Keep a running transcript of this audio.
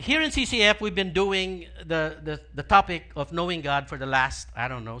Here in CCF, we've been doing the topic of knowing God for the last, I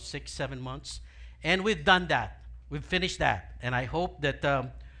don't know, 6, 7 months. And we've done that. We've finished that. And I hope that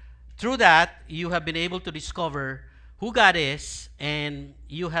through that, you have been able to discover who God is and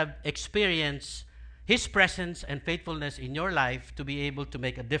you have experienced His presence and faithfulness in your life to be able to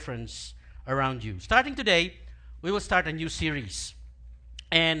make a difference around you. Starting today, we will start a new series.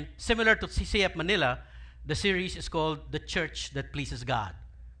 And similar to CCF Manila, the series is called The Church That Pleases God.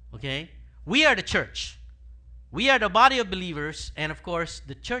 Okay? We are the church. We are the body of believers. And of course,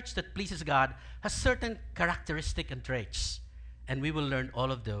 the church that pleases God has certain characteristics and traits. And we will learn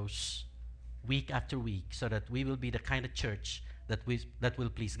all of those week after week so that we will be the kind of church that will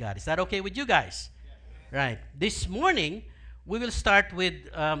please God. Is that okay with you guys? Yeah. Right. This morning, we will start with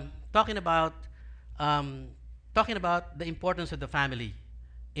talking about the importance of the family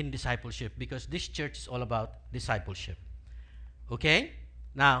in discipleship, because this church is all about discipleship. Okay?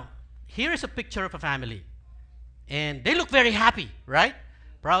 Now, here is a picture of a family. And they look very happy, right?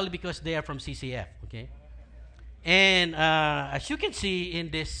 Probably because they are from CCF, okay? And as you can see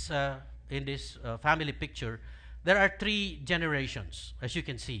in this family picture, there are 3 generations, as you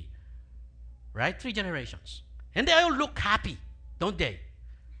can see. Right? 3 generations. And they all look happy, don't they?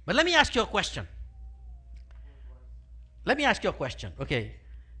 But let me ask you a question. Okay?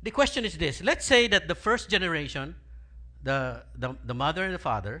 The question is this. Let's say that the first generation, the mother and the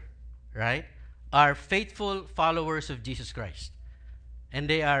father, right, are faithful followers of Jesus Christ. And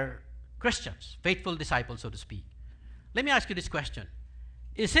they are Christians, faithful disciples, so to speak. Let me ask you this question.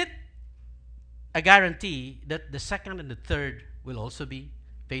 Is it a guarantee that the second and the third will also be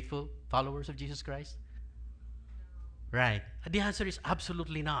faithful followers of Jesus Christ? Right. The answer is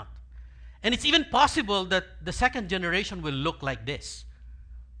absolutely not. And it's even possible that the second generation will look like this.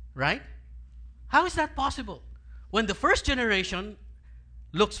 Right? How is that possible? When the first generation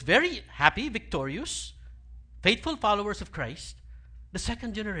looks very happy, victorious, faithful followers of Christ, the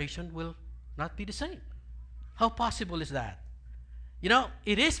second generation will not be the same. How possible is that? You know,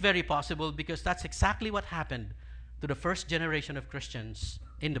 it is very possible because that's exactly what happened to the first generation of Christians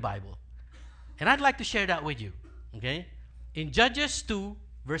in the Bible. And I'd like to share that with you. Okay? In Judges 2,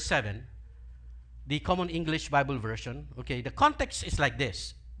 verse 7, the Common English Bible version, okay, the context is like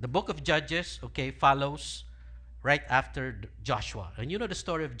this. The book of Judges, okay, follows right after Joshua. And you know the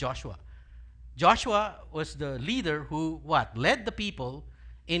story of Joshua. Joshua was the leader who, led the people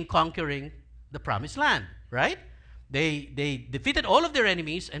in conquering the promised land, right? They defeated all of their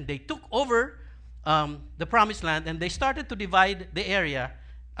enemies and they took over the promised land, and they started to divide the area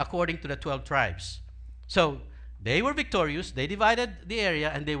according to the 12 tribes. So they were victorious, they divided the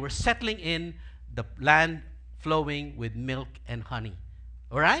area, and they were settling in the land flowing with milk and honey.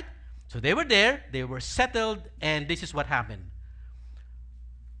 All right? So they were there, they were settled, and this is what happened.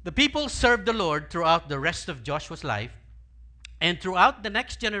 The people served the Lord throughout the rest of Joshua's life and throughout the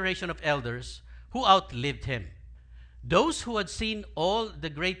next generation of elders who outlived him. Those who had seen all the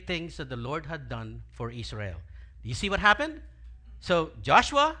great things that the Lord had done for Israel. Do you see what happened? So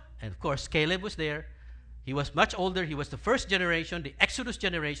Joshua, and of course Caleb was there. He was much older. He was the first generation, the Exodus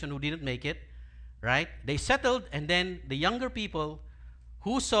generation who didn't make it. Right? They settled, and then the younger people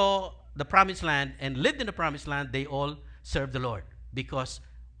who saw the promised land and lived in the promised land, they all served the Lord. Because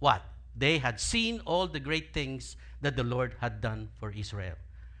what? They had seen all the great things that the Lord had done for Israel.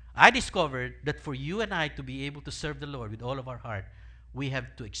 I discovered that for you and I to be able to serve the Lord with all of our heart, we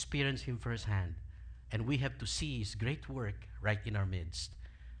have to experience Him firsthand. And we have to see His great work right in our midst.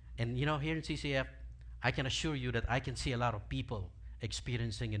 And you know, here in CCF, I can assure you that I can see a lot of people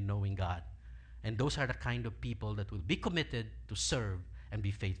experiencing and knowing God. And those are the kind of people that will be committed to serve and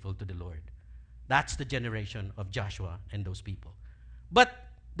be faithful to the Lord. That's the generation of Joshua and those people. But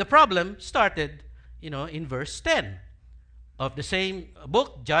the problem started, in verse 10 of the same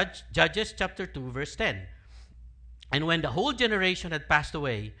book, Judges chapter 2, verse 10. And when the whole generation had passed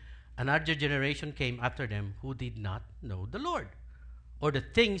away, another generation came after them who did not know the Lord or the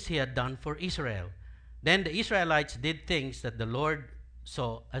things He had done for Israel. Then the Israelites did things that the Lord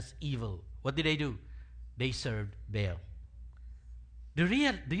saw as evil. What did they do? They served Baal. Do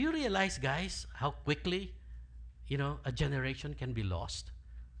you realize, guys, how quickly, a generation can be lost?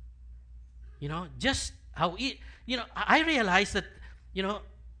 Just how, I realize that,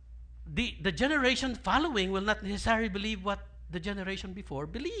 the generation following will not necessarily believe what the generation before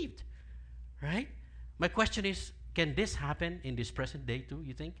believed, right? My question is, can this happen in this present day too,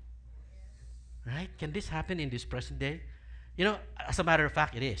 you think? Right? Can this happen in this present day? As a matter of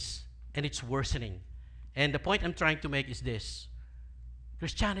fact, it is. And it's worsening. And the point I'm trying to make is this.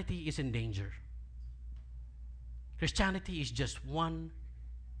 Christianity is in danger. Christianity is just one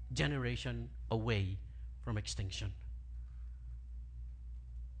generation away from extinction.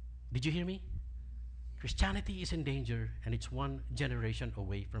 Did you hear me? Christianity is in danger, and it's one generation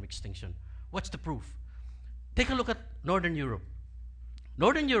away from extinction. What's the proof? Take a look at Northern Europe.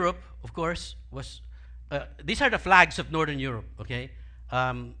 Northern Europe, of course, was. These are the flags of Northern Europe. Okay,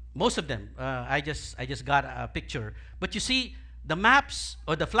 most of them. I just got a picture. But you see, the maps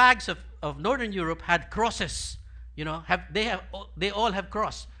or the flags of Northern Europe had crosses. You know, they all have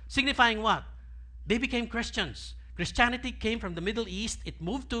cross, signifying what? They became Christians. Christianity came from the Middle East. It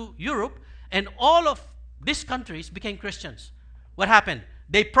moved to Europe, and all of these countries became Christians. What happened?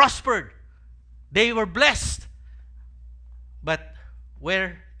 They prospered. They were blessed. But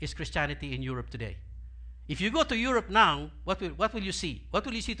where is Christianity in Europe today? If you go to Europe now, what will you see? What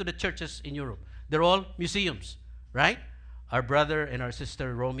will you see to the churches in Europe? They're all museums, right? Our brother and our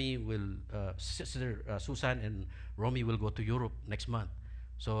sister Sister Susan and Romy will go to Europe next month.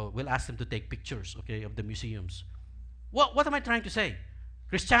 So we'll ask them to take pictures, okay, of the museums. What am I trying to say?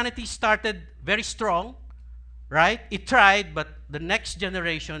 Christianity started very strong, right? It tried, but the next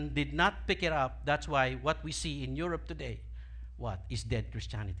generation did not pick it up. That's why what we see in Europe today, is dead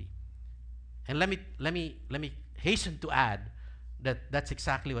Christianity. And let me hasten to add that that's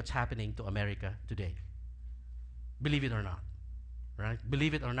exactly what's happening to America today. Believe it or not, right?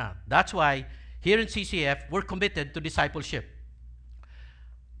 Believe it or not. That's why here in CCF, we're committed to discipleship.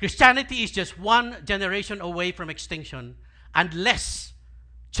 Christianity is just one generation away from extinction unless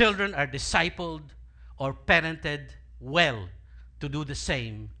children are discipled or parented well to do the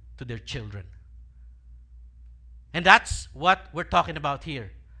same to their children. And that's what we're talking about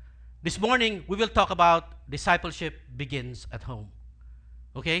here. This morning, we will talk about discipleship begins at home.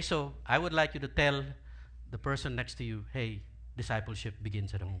 Okay, so I would like you to tell the person next to you, hey, discipleship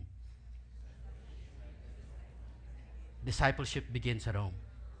begins at home. Discipleship begins at home.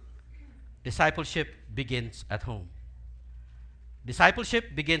 Discipleship begins at home.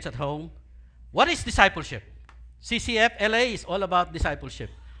 Discipleship begins at home. What is discipleship? CCF LA is all about discipleship.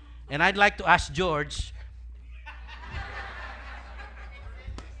 And I'd like to ask George.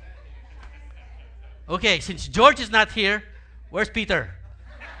 Okay, since George is not here, where's Peter?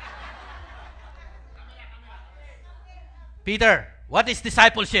 Peter, what is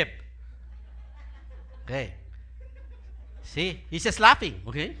discipleship? Okay. See, he's just laughing,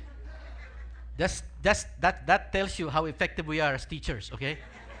 okay? That tells you how effective we are as teachers, okay?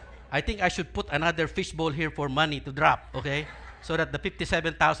 I think I should put another fishbowl here for money to drop, okay? So that the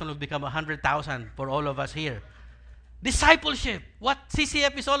 57,000 will become 100,000 for all of us here. Discipleship. What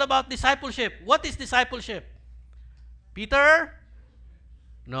CCF is all about discipleship. What is discipleship? Peter?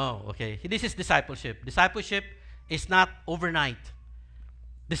 No, okay. This is discipleship. Discipleship is not overnight.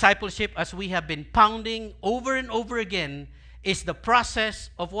 Discipleship, as we have been pounding over and over again, is the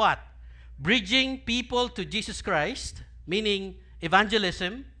process of what? Bridging people to Jesus Christ, meaning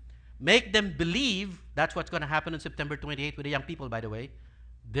evangelism, make them believe. That's what's going to happen on September 28th with the young people, by the way.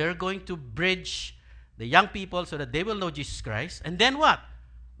 They're going to bridge the young people so that they will know Jesus Christ. And then what?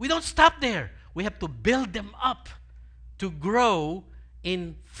 We don't stop there. We have to build them up to grow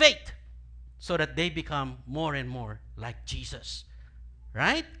in faith so that they become more and more like Jesus.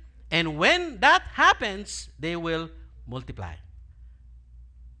 Right? And when that happens, they will multiply.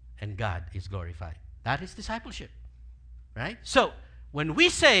 And God is glorified. That is discipleship. Right? So, when we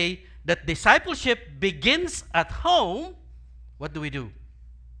say that discipleship begins at home, what do?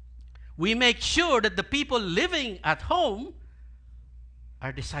 We make sure that the people living at home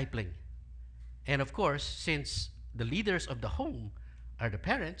are discipling. And of course, since the leaders of the home are the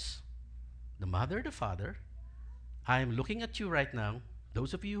parents, the mother, the father, I am looking at you right now,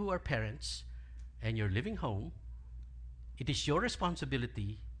 those of you who are parents and you're living home, it is your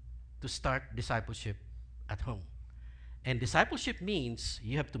responsibility to start discipleship at home. And discipleship means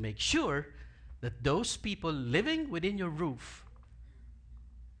you have to make sure that those people living within your roof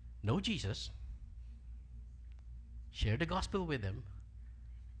know Jesus, share the gospel with them,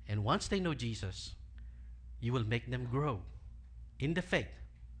 and once they know Jesus, you will make them grow in the faith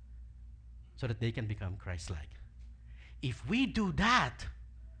so that they can become Christ-like. If we do that,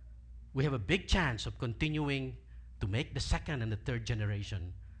 we have a big chance of continuing to make the second and the third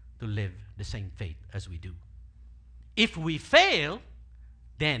generation to live the same faith as we do. If we fail,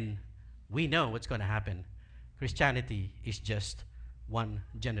 then we know what's going to happen. Christianity is just one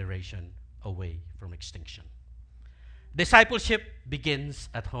generation away from extinction. Discipleship begins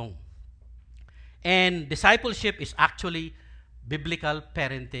at home. And discipleship is actually biblical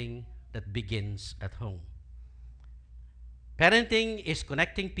parenting that begins at home. Parenting is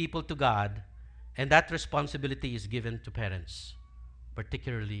connecting people to God, and that responsibility is given to parents.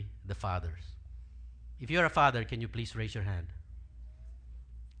 particularly the fathers. If you're a father, can you please raise your hand?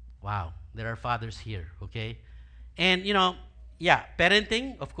 Wow, there are fathers here, okay? And yeah,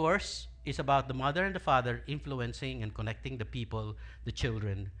 parenting, of course, is about the mother and the father influencing and connecting the people, the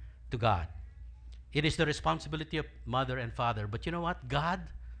children, to God. It is the responsibility of mother and father. But you know what? God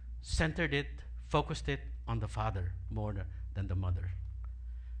centered it, focused it on the father more than the mother.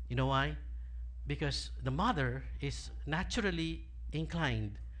 You know why? Because the mother is naturally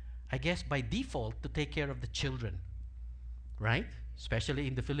inclined, I guess by default, to take care of the children, right? Especially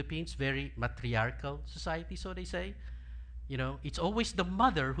in the Philippines, very matriarchal society, so they say. It's always the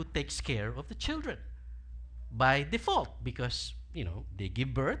mother who takes care of the children by default because, they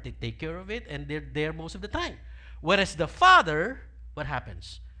give birth, they take care of it, and they're there most of the time. Whereas the father, what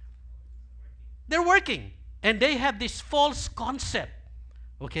happens? They're working, and they have this false concept,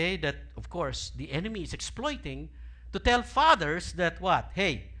 okay, that, of course, the enemy is exploiting to tell fathers that what?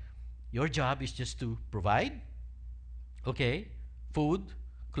 Hey, your job is just to provide, okay, food,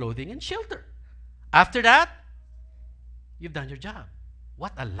 clothing, and shelter. After that, you've done your job.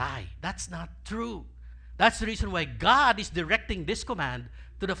 What a lie. That's not true. That's the reason why God is directing this command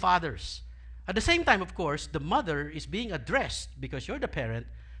to the fathers. At the same time, of course, the mother is being addressed, because you're the parent,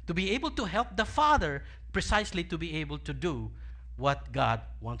 to be able to help the father precisely to be able to do what God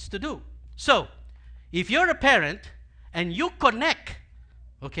wants to do. So, if you're a parent and you connect,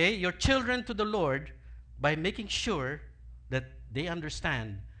 okay, your children to the Lord by making sure that they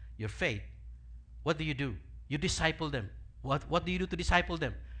understand your faith, what do? You disciple them. What do you do to disciple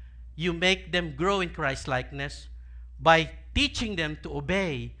them? You make them grow in Christ-likeness by teaching them to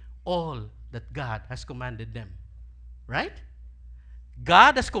obey all that God has commanded them. Right?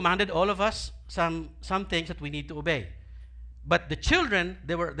 God has commanded all of us some things that we need to obey. But the children,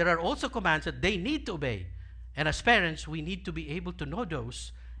 there are also commands that they need to obey. And as parents, we need to be able to know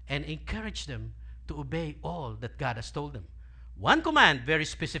those and encourage them to obey all that God has told them. One command very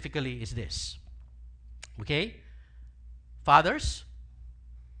specifically is this. Okay? Fathers,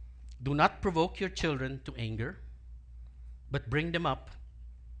 do not provoke your children to anger, but bring them up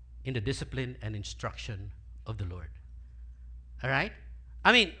in the discipline and instruction of the Lord. All right?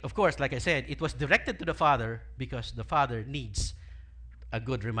 I mean, of course, like I said, it was directed to the father because the father needs a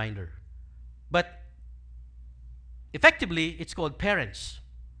good reminder. But effectively, it's called parents.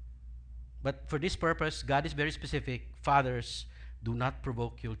 But for this purpose, God is very specific. Fathers, do not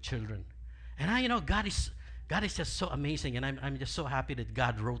provoke your children. And God is just so amazing, and I'm just so happy that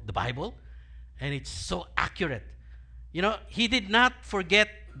God wrote the Bible, and it's so accurate. He did not forget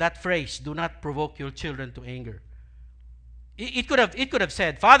that phrase, do not provoke your children to anger. It could have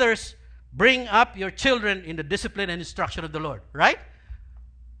said, fathers, bring up your children in the discipline and instruction of the Lord, right?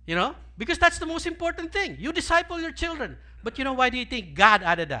 Because that's the most important thing. You disciple your children. But why do you think God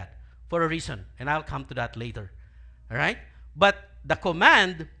added that? For a reason, and I'll come to that later. All right? But the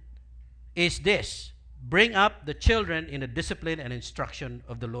command is this: bring up the children in the discipline and instruction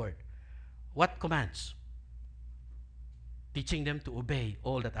of the Lord. What commands? Teaching them to obey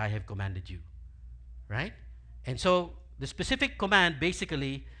all that I have commanded you. Right? And so the specific command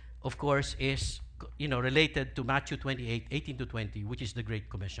basically, of course, is related to Matthew 28, 18 to 20, which is the Great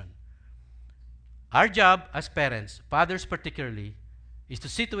Commission. Our job as parents, fathers particularly, is to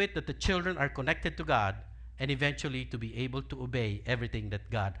see to it that the children are connected to God and eventually to be able to obey everything that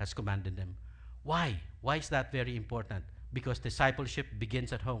God has commanded them. Why? Why is that very important? Because discipleship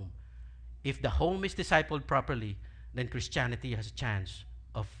begins at home. If the home is discipled properly, then Christianity has a chance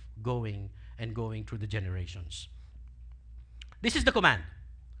of going through the generations. This is the command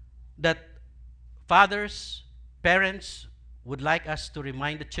that fathers, parents would like us to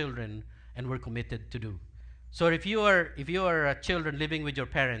remind the children, and we're committed to do. So if you are children living with your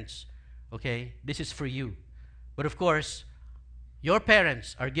parents, okay, this is for you. But of course, your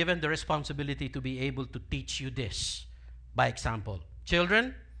parents are given the responsibility to be able to teach you this by example.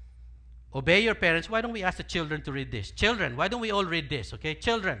 Children, obey your parents. Why don't we ask the children to read this? Children, why don't we all read this? Okay,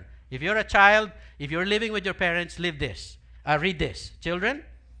 children, if you're a child, if you're living with your parents, read this. Children.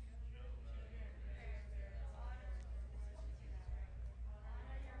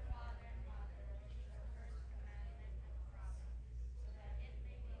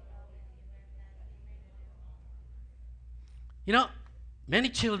 Many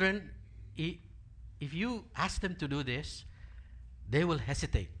children, if you ask them to do this, they will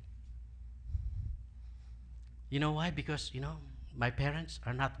hesitate. You know why? Because, my parents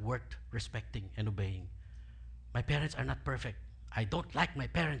are not worth respecting and obeying. My parents are not perfect. I don't like my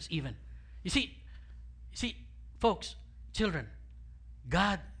parents even. You see, folks, children,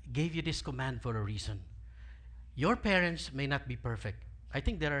 God gave you this command for a reason. Your parents may not be perfect. I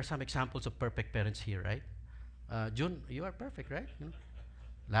think there are some examples of perfect parents here, right? June, you are perfect, right?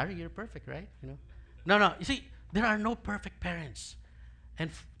 Larry, you're perfect, right? No, no. You see, there are no perfect parents, and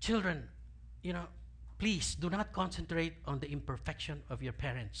children, you know, please do not concentrate on the imperfection of your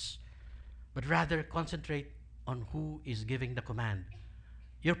parents, but rather concentrate on who is giving the command.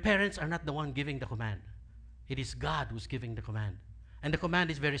 Your parents are not the one giving the command. It is God who's giving the command. And the command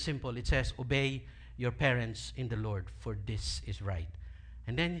is very simple. It says, obey your parents in the Lord, for this is right.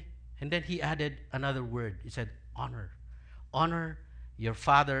 And then he added another word. He said, honor. Honor your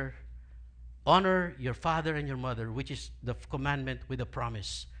father. Honor your father and your mother, which is the commandment with a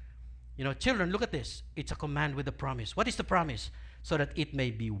promise. Children, look at this. It's a command with a promise. What is the promise? So that it may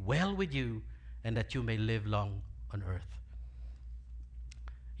be well with you and that you may live long on earth.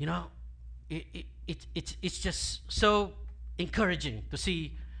 It's just so encouraging to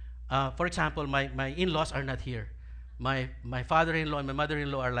see. For example, my in-laws are not here. My father-in-law and my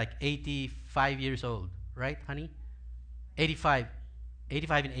mother-in-law are like 85 years old, right, honey? 85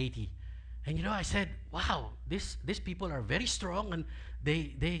 and 80. And I said, wow, these people are very strong and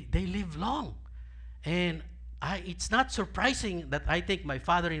they live long. And it's not surprising that I think my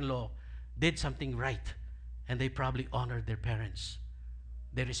father-in-law did something right, and they probably honored their parents.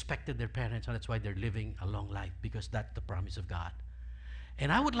 They respected their parents, and that's why they're living a long life, because that's the promise of God.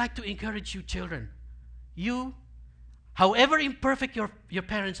 And I would like to encourage you, children. You, however imperfect your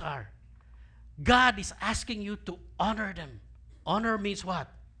parents are, God is asking you to honor them. Honor means what?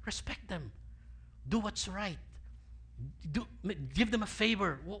 Respect them. Do what's right. Give them a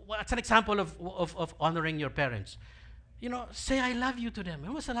favor. What's an example of honoring your parents? Say I love you to them.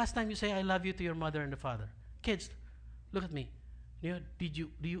 When was the last time you say I love you to your mother and the father? Kids, look at me. Do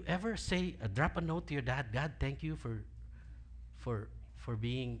you ever say, drop a note to your dad? Dad, thank you for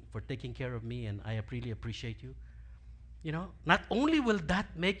taking care of me, and I really appreciate you. Not only will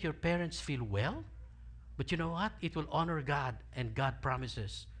that make your parents feel well, but you know what? It will honor God, and God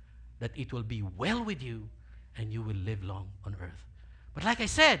promises that it will be well with you and you will live long on earth. But like I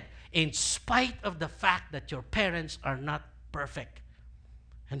said, in spite of the fact that your parents are not perfect,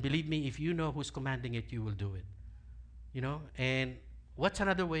 and believe me, if you know who's commanding it, you will do it. And what's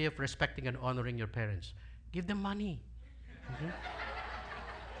another way of respecting and honoring your parents? Give them money. Okay?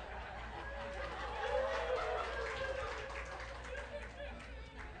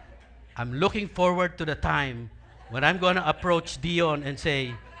 I'm looking forward to the time when I'm going to approach Dion and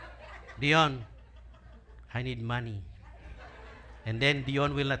say, Dion, I need money. And then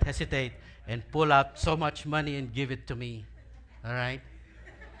Dion will not hesitate and pull out so much money and give it to me. All right?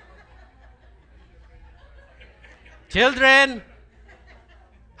 Children,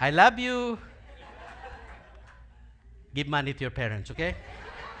 I love you. Give money to your parents, okay?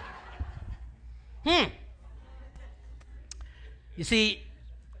 You see,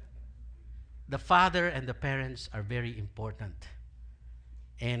 the father and the parents are very important.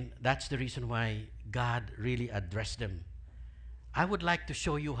 And that's the reason why God really addressed them. I would like to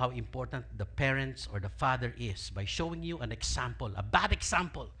show you how important the parents or the father is by showing you an example, a bad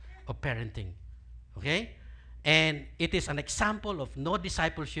example of parenting. Okay? And it is an example of no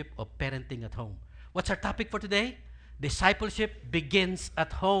discipleship of parenting at home. What's our topic for today? Discipleship begins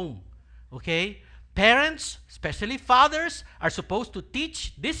at home. Okay? Parents, especially fathers, are supposed to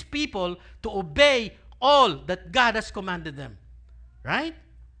teach these people to obey all that God has commanded them. Right?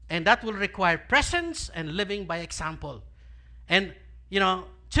 And that will require presence and living by example. And,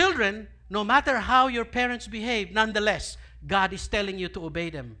 children, no matter how your parents behave, nonetheless, God is telling you to obey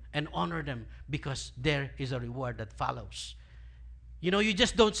them and honor them, because there is a reward that follows. You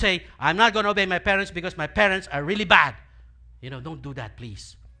just don't say, I'm not going to obey my parents because my parents are really bad. Don't do that,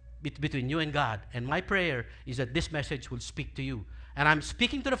 please. Between you and God. And my prayer is that this message will speak to you. And I'm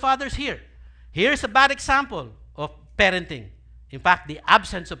speaking to the fathers here. Here's a bad example of parenting. In fact, the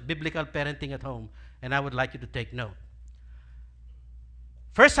absence of biblical parenting at home. And I would like you to take note.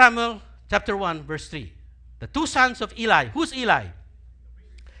 1 Samuel chapter 1, verse 3. The two sons of Eli. Who's Eli?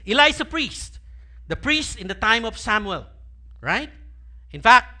 Eli is a priest. The priest in the time of Samuel. Right? In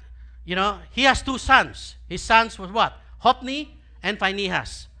fact, he has two sons. His sons were what? Hophni and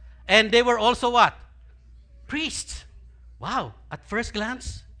Phinehas. And they were also what? Priests. Wow. At first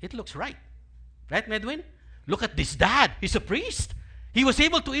glance, it looks right. Right, Medwin? Look at this dad. He's a priest. He was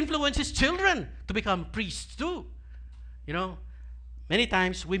able to influence his children to become priests too. Many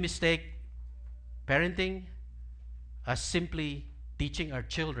times we mistake parenting as simply teaching our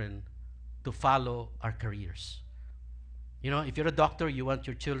children to follow our careers. If you're a doctor, you want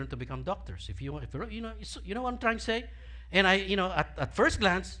your children to become doctors. If you what I'm trying to say? And at first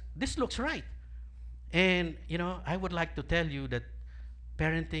glance, this looks right. And, I would like to tell you that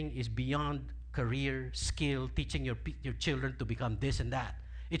parenting is beyond career, skill, teaching your children to become this and that.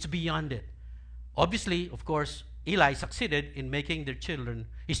 It's beyond it. Obviously, of course, Eli succeeded in making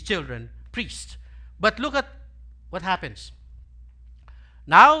his children, priests. But look at what happens.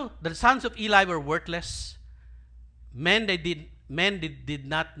 Now, the sons of Eli were worthless. Men did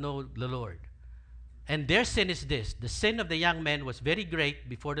not know the Lord. And their sin is this. The sin of the young men was very great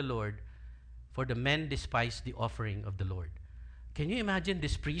before the Lord, for the men despised the offering of the Lord. Can you imagine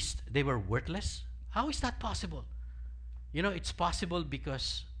these priests? They were worthless. How is that possible? It's possible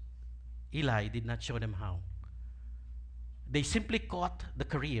because Eli did not show them how. They simply caught the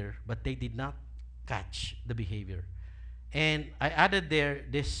career, but they did not catch the behavior. And I added there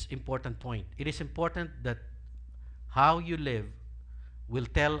this important point. It is important that how you live will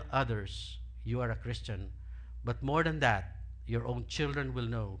tell others you are a Christian. But more than that, your own children will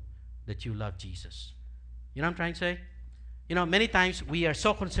know that you love Jesus. You know what I'm trying to say? Many times we are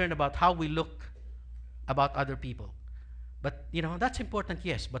so concerned about how we look about other people. But, that's important,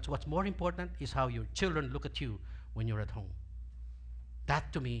 yes. But what's more important is how your children look at you when you're at home.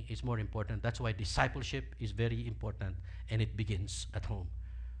 That, to me, is more important. That's why discipleship is very important, and it begins at home.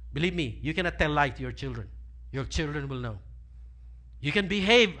 Believe me, you cannot tell lie to your children. Your children will know. You can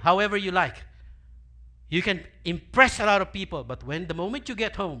behave however you like. You can impress a lot of people, but the moment you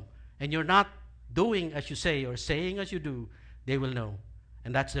get home and you're not doing as you say or saying as you do, they will know.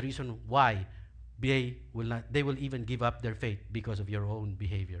 And that's the reason why they will even give up their faith because of your own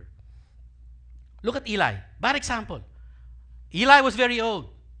behavior. Look at Eli. Bad example. Eli was very old.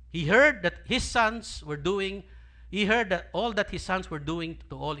 He heard that he heard that all that his sons were doing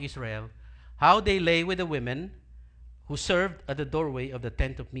to all Israel, how they lay with the women who served at the doorway of the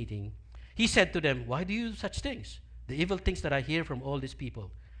tent of meeting. He said to them, "Why do you do such things? The evil things that I hear from all these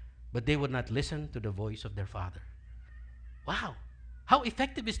people." But they would not listen to the voice of their father. Wow. How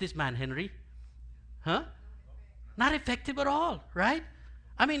effective is this man, Henry? Huh? Not effective at all, right?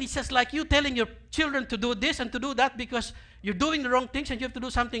 I mean, it's just like you telling your children to do this and to do that because you're doing the wrong things and you have to do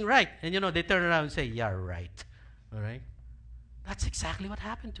something right. And, they turn around and say, "Yeah, right." All right? That's exactly what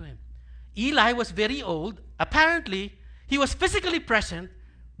happened to him. Eli was very old. Apparently, he was physically present,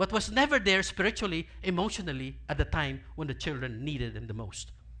 but was never there spiritually, emotionally at the time when the children needed him the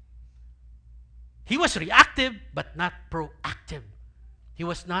most. He was reactive, but not proactive. He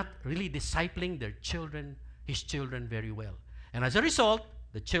was not really discipling his children very well. And as a result,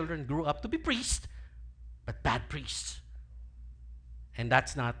 the children grew up to be priests, but bad priests. And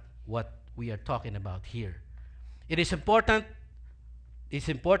that's not what we are talking about here. It's important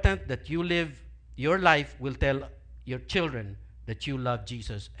that you live, your life will tell your children that you love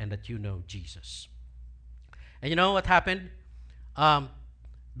Jesus and that you know Jesus. And you know what happened?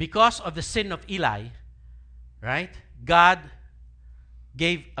 Because of the sin of Eli, right? God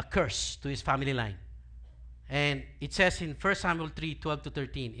gave a curse to his family line. And it says in 1 Samuel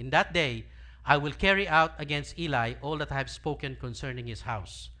 3:12-13, "In that day I will carry out against Eli all that I have spoken concerning his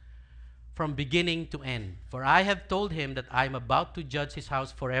house, from beginning to end. For I have told him that I am about to judge his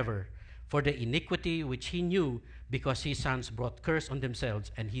house forever for the iniquity which he knew, because his sons brought curse on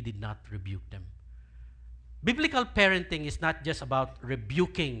themselves, and he did not rebuke them." Biblical parenting is not just about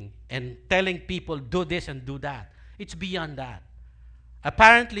rebuking and telling people, "Do this and do that." It's beyond that.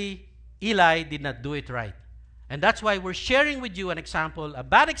 Apparently, Eli did not do it right. And that's why we're sharing with you a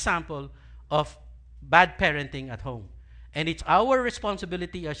bad example of bad parenting at home. And it's our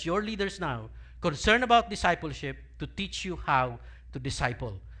responsibility as your leaders now, concerned about discipleship, to teach you how to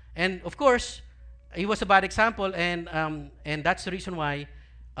disciple. And of course, it was a bad example, and that's the reason why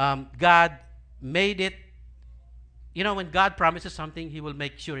God made it. When God promises something, He will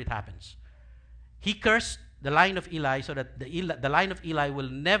make sure it happens. He cursed the line of Eli so that the line of Eli will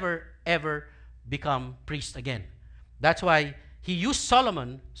never, ever become priest again. That's why He used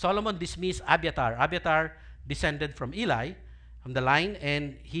Solomon. Solomon dismissed Abiathar. Abiathar descended from Eli, from the line,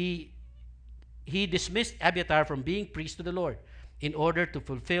 and he dismissed Abiathar from being priest to the Lord in order to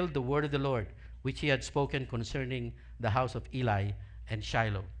fulfill the word of the Lord, which he had spoken concerning the house of Eli and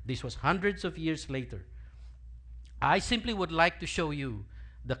Shiloh. This was hundreds of years later. I simply would like to show you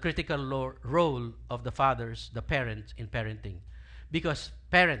the critical role of the fathers, the parents, in parenting. Because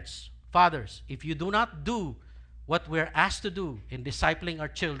parents, fathers, if you do not do what we're asked to do in discipling our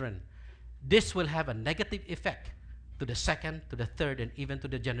children, this will have a negative effect to the second, to the third, and even to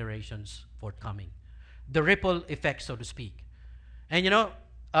the generations forthcoming. The ripple effect, so to speak. And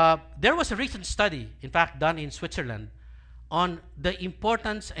there was a recent study, in fact, done in Switzerland, on the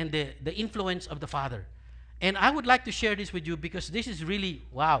importance and the influence of the father. And I would like to share this with you because this is really,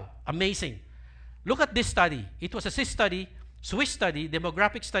 wow, amazing. Look at this study. It was a Swiss study,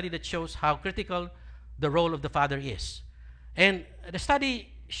 demographic study that shows how critical the role of the father is. And the study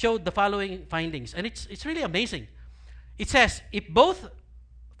showed the following findings, and it's really amazing. It says, if both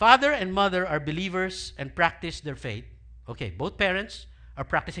father and mother are believers and practice their faith, okay, both parents are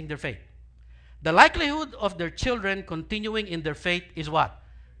practicing their faith, the likelihood of their children continuing in their faith is what?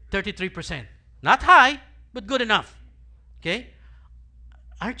 33%. Not high, but good enough. Okay?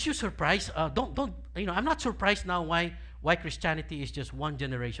 Aren't you surprised? I'm not surprised now why Christianity is just one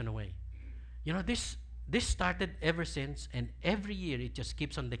generation away. This started ever since, and every year it just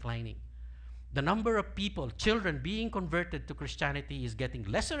keeps on declining. The number of people, children being converted to Christianity is getting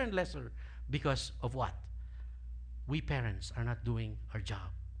lesser and lesser because of what? We parents are not doing our job.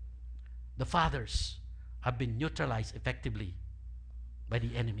 The fathers have been neutralized effectively by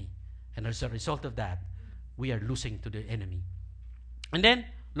the enemy. And as a result of that, we are losing to the enemy. And then,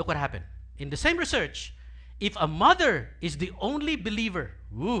 look what happened. In the same research, if a mother is the only believer,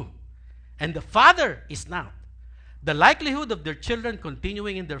 and the father is not, the likelihood of their children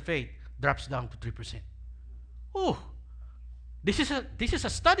continuing in their faith drops down to 3%. This is a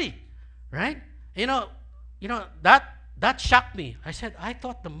study, right? That shocked me. I said, I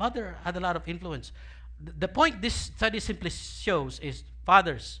thought the mother had a lot of influence. The point this study simply shows is,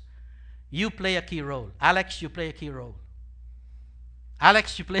 fathers, you play a key role. Alex, you play a key role.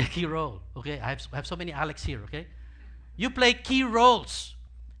 Alex, you play a key role. Okay, I have so many Alex here, okay? You play key roles.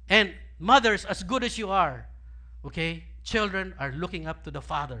 And mothers, as good as you are, okay, children are looking up to the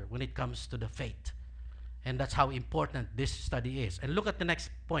father when it comes to the faith. And that's how important this study is. And look at the next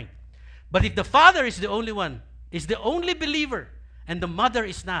point. But if the father is the only one, is the only believer, and the mother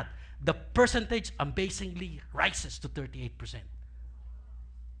is not, the percentage amazingly rises to 38%.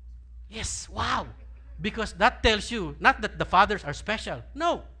 Yes, wow. Because that tells you, not that the fathers are special.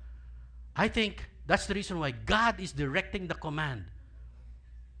 No. I think that's the reason why God is directing the command.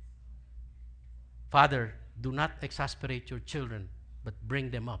 Father, do not exasperate your children, but bring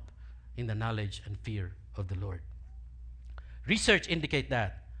them up in the knowledge and fear of the Lord. Research indicate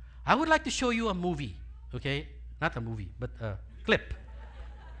that. I would like to show you a movie, okay? Not a movie, but a clip.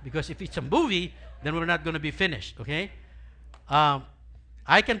 Because if it's a movie, then we're not going to be finished, okay?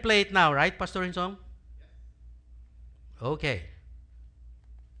 I can play it now, right, Pastor Insong? Okay.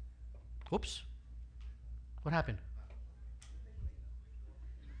 Oops. What happened?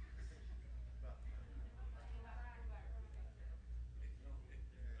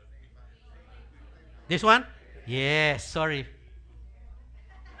 This one? Yes, sorry.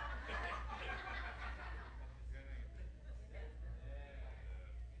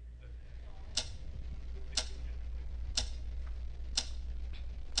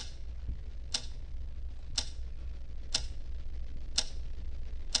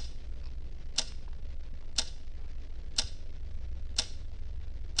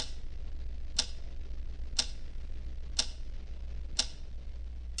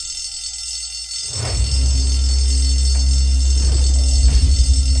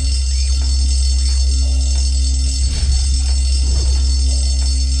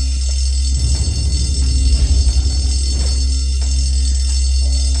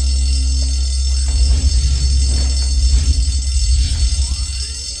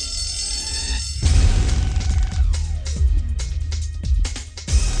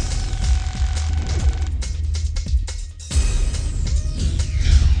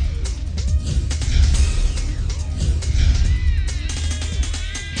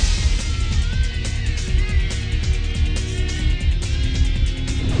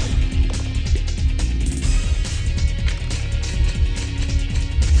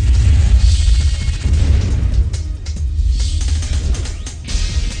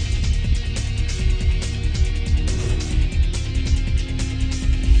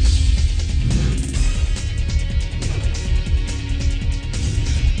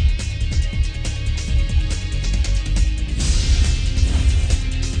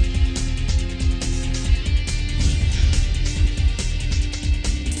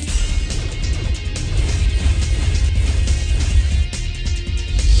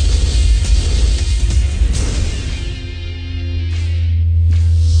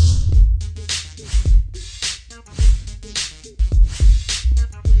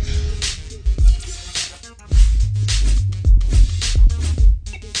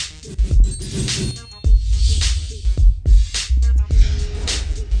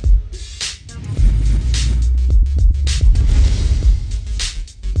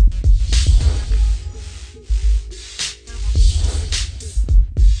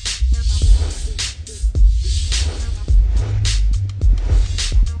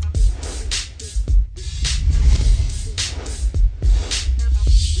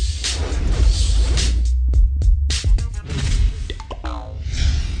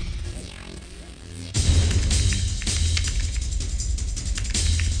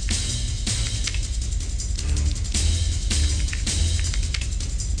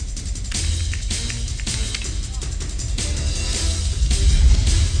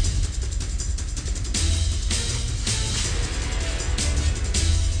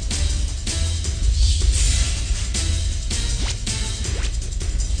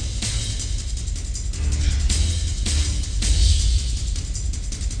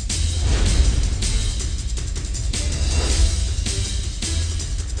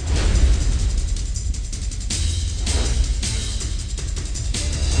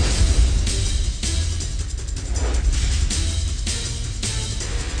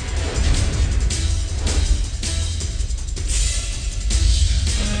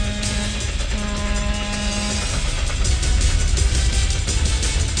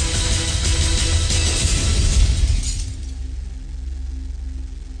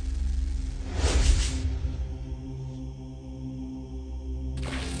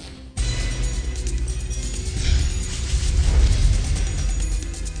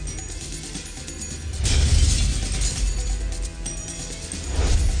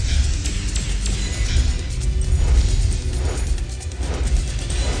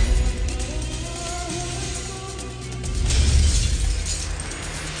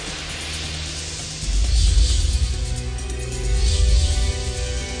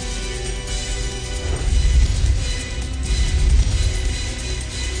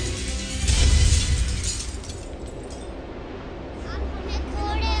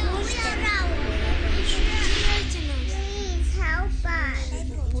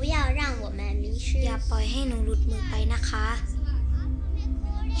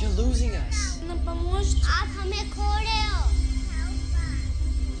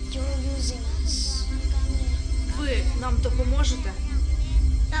 using us. Ви нам допоможете?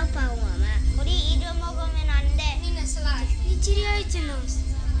 Не теряйте нас.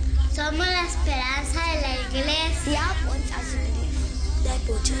 Somos la esperanza de la iglesia.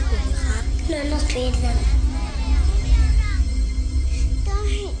 No nos pierdan.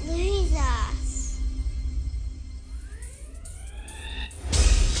 Don't lose us.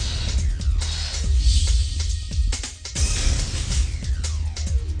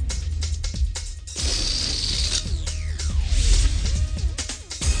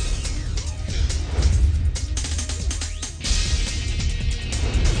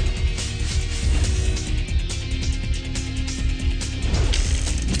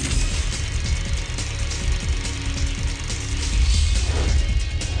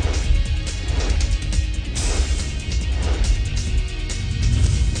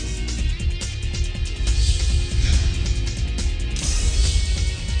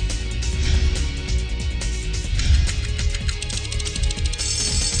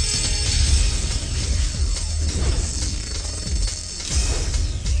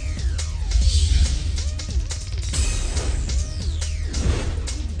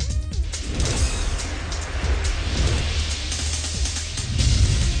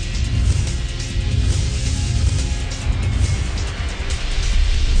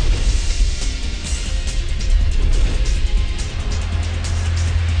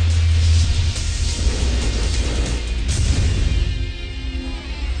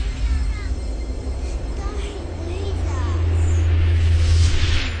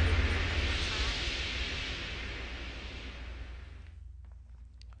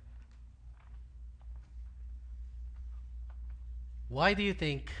 Why do you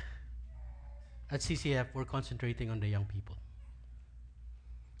think at CCF we're concentrating on the young people?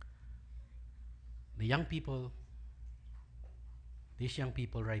 The young people, these young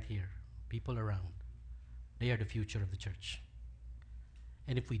people right here, people around, they are the future of the church.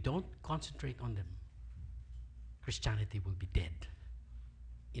 And if we don't concentrate on them, Christianity will be dead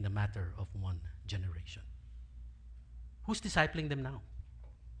in a matter of one generation. Who's discipling them now?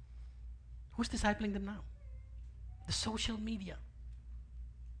 Who's discipling them now? The social media.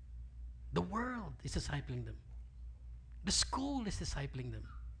 The world is discipling them. The school is discipling them.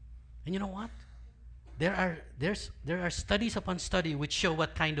 And you know what? There are studies upon study which show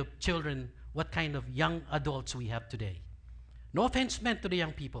what kind of children, what kind of young adults we have today. No offense meant to the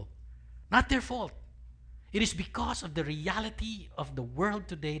young people. Not their fault. It is because of the reality of the world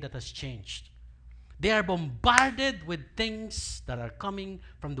today that has changed. They are bombarded with things that are coming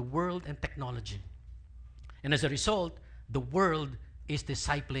from the world and technology. And as a result, the world is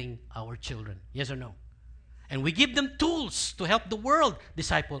discipling our children. Yes or no? And we give them tools to help the world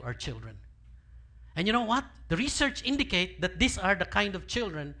disciple our children. And you know what? The research indicates that these are the kind of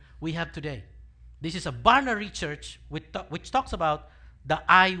children we have today. This is a Barna research which talks about the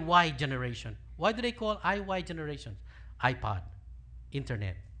IY generation. Why do they call IY generation? iPod,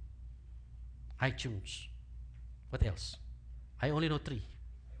 internet, iTunes. What else? I only know 3.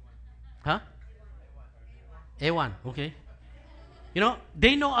 Huh? A1, okay. You know,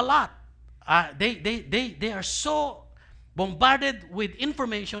 they know a lot. They are so bombarded with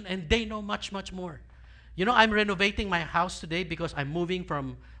information and they know much, much more. You know, I'm renovating my house today because I'm moving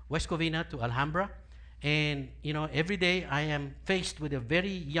from West Covina to Alhambra. And, you know, every day I am faced with a very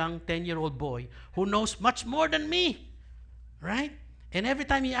young 10-year-old boy who knows much more than me, right? And every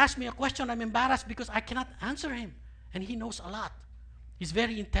time he asks me a question, I'm embarrassed because I cannot answer him. And he knows a lot. He's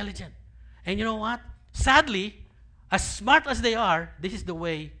very intelligent. And you know what? Sadly, as smart as they are, this is the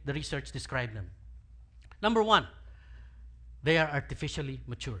way the research described them. Number 1, they are artificially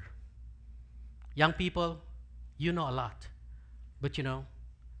mature. Young people, you know a lot. But you know,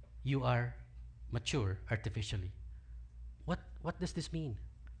 you are mature artificially. What does this mean?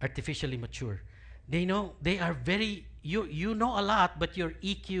 Artificially mature. They know they are very you know a lot, but your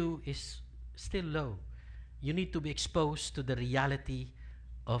EQ is still low. You need to be exposed to the reality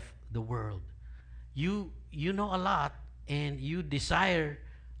of the world. You know a lot and you desire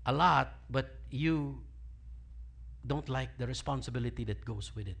a lot, but you don't like the responsibility that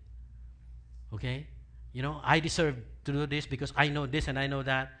goes with it. Okay? You know, I deserve to do this because I know this and I know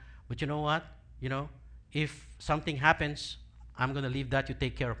that. But you know what? You know, if something happens, I'm going to leave that. You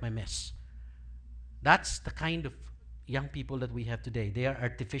take care of my mess. That's the kind of young people that we have today. They are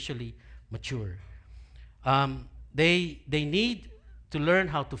artificially mature. They need to learn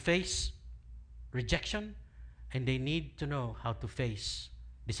how to face rejection, and they need to know how to face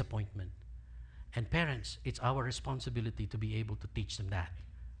disappointment. And parents, it's our responsibility to be able to teach them that,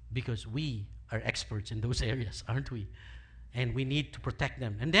 because we are experts in those areas, aren't we? and we need to protect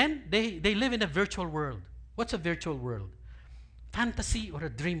them. And then they live in a virtual world. What's a virtual world? Fantasy or a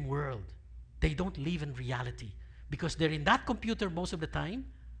dream world. They don't live in reality because they're in that computer most of the time,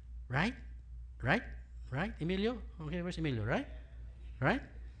 right? Right? Right, Emilio? Okay, where's Emilio, right? Right?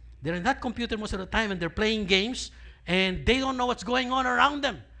 They're in that computer most of the time and they're playing games and they don't know what's going on around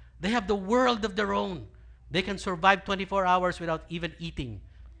them. They have the world of their own. They can survive 24 hours without even eating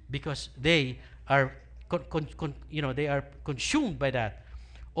because they are they are consumed by that.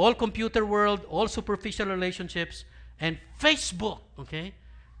 All computer world, all superficial relationships, and Facebook, okay?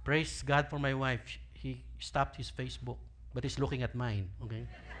 Praise God for my wife. He stopped his Facebook, but he's looking at mine, okay?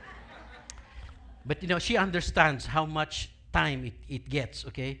 But, she understands how much time it gets,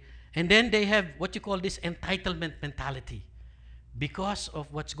 okay? And then they have what you call this entitlement mentality. Because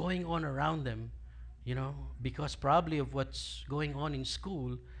of what's going on around them, because probably of what's going on in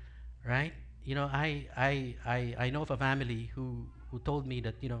school, right? I know of a family who told me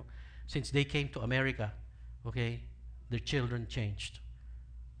that, since they came to America, okay, their children changed,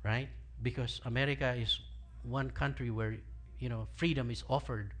 right? Because America is one country where, freedom is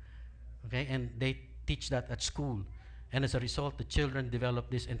offered, okay, and they teach that at school. And as a result, the children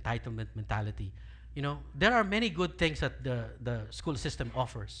develop this entitlement mentality. There are many good things that the school system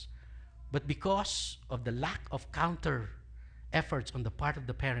offers. But because of the lack of counter efforts on the part of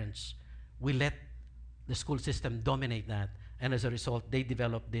the parents, we let the school system dominate that. And as a result, they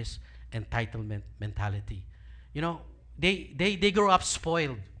develop this entitlement mentality. They grow up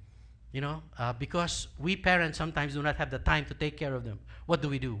spoiled, because we parents sometimes do not have the time to take care of them. What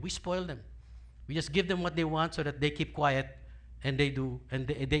do? We spoil them. We just give them what they want so that they keep quiet and they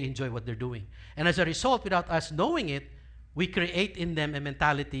enjoy what they're doing. And as a result, without us knowing it, we create in them a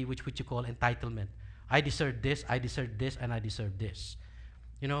mentality which you call entitlement. I deserve this, and I deserve this.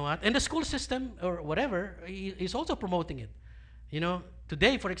 You know what? And the school system or whatever is also promoting it.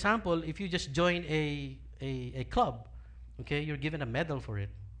 Today, for example, if you just join a club, okay, you're given a medal for it,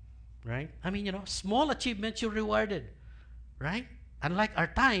 right? Small achievements you're rewarded, right? Unlike our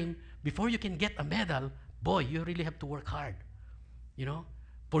time, before you can get a medal, boy, you really have to work hard.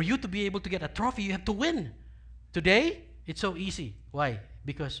 For you to be able to get a trophy, you have to win. Today, it's so easy. Why?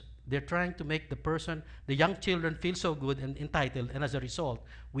 Because they're trying to make the young children feel so good and entitled, and as a result,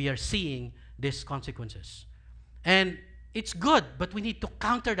 we are seeing these consequences. And it's good, but we need to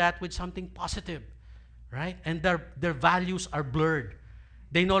counter that with something positive, right? And their values are blurred.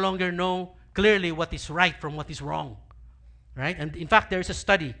 They no longer know clearly what is right from what is wrong, right? And in fact, there's a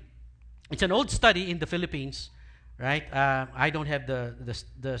study. It's an old study in the Philippines, right? I don't have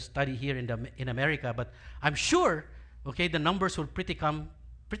the study here in America, but I'm sure, okay, the numbers will pretty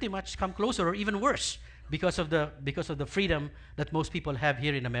much come closer or even worse because of the freedom that most people have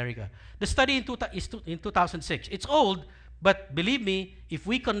here in America. The study is in 2006. It's old, but believe me, if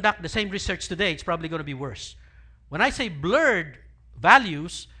we conduct the same research today, it's probably going to be worse. When I say blurred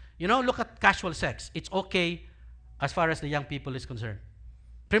values, look at casual sex. It's okay as far as the young people is concerned.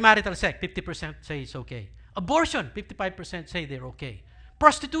 Premarital sex, 50% say it's okay. Abortion, 55% say they're okay.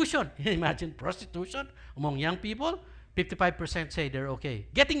 Prostitution, imagine prostitution among young people, 55% say they're okay.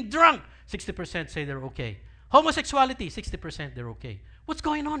 Getting drunk, 60% say they're okay. Homosexuality, 60% they're okay. What's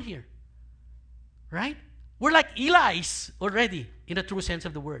going on here? Right? We're like Eli's already in the true sense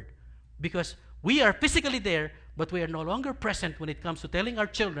of the word. Because we are physically there, but we are no longer present when it comes to telling our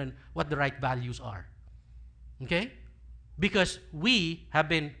children what the right values are. Okay? Because we have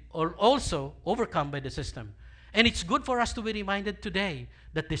been also overcome by the system. And it's good for us to be reminded today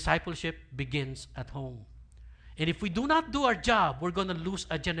that discipleship begins at home. And if we do not do our job, we're going to lose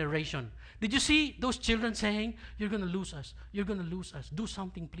a generation. Did you see those children saying, "You're going to lose us. You're going to lose us. Do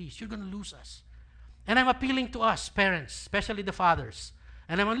something, please. You're going to lose us." And I'm appealing to us, parents, especially the fathers.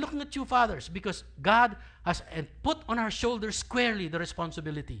 And I'm looking at you, fathers, because God has put on our shoulders squarely the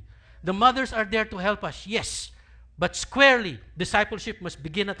responsibility. The mothers are there to help us, yes. But squarely, discipleship must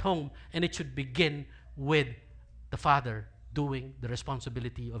begin at home, and it should begin with the father doing the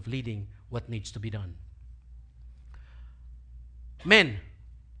responsibility of leading what needs to be done. Men,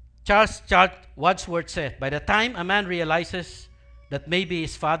 Charles Wadsworth said, by the time a man realizes that maybe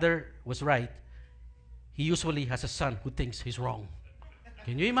his father was right, he usually has a son who thinks he's wrong.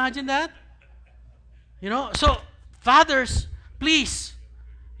 Can you imagine that? So fathers, please,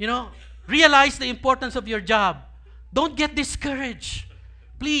 realize the importance of your job. Don't get discouraged.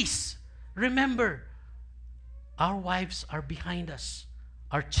 Please, remember, our wives are behind us.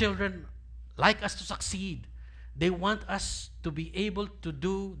 Our children like us to succeed. They want us to be able to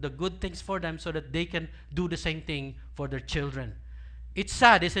do the good things for them so that they can do the same thing for their children. It's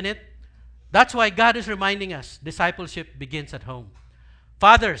sad, isn't it? That's why God is reminding us, discipleship begins at home.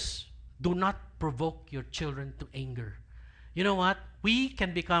 Fathers, do not provoke your children to anger. You know what? We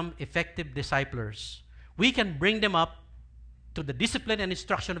can become effective disciplers. We can bring them up to the discipline and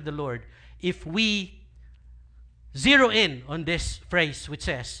instruction of the Lord if we zero in on this phrase which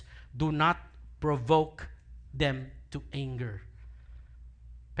says, do not provoke them to anger.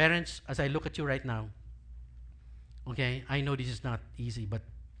 Parents, as I look at you right now, okay, I know this is not easy, but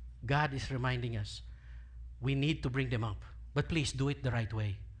God is reminding us we need to bring them up. But please do it the right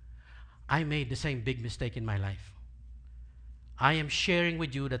way. I made the same big mistake in my life. I am sharing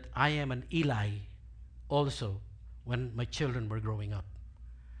with you that I am an Eli also when my children were growing up.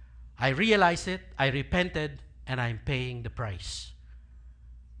 I realized it, I repented, and I'm paying the price.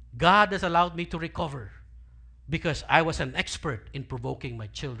 God has allowed me to recover because I was an expert in provoking my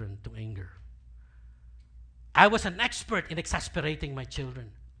children to anger. I was an expert in exasperating my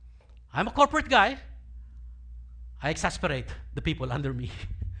children. I'm a corporate guy. I exasperate the people under me.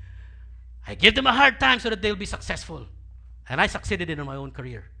 I give them a hard time so that they'll be successful. And I succeeded in my own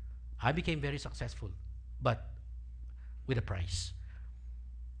career. I became very successful, but with a price.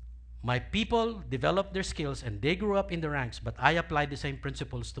 My people developed their skills and they grew up in the ranks, but I applied the same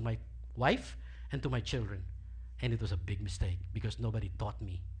principles to my wife and to my children. And it was a big mistake because nobody taught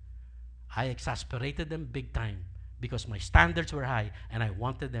me. I exasperated them big time because my standards were high and I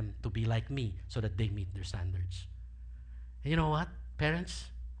wanted them to be like me so that they meet their standards. And you know what, parents?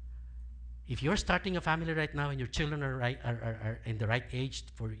 If you're starting a family right now and your children are in the right age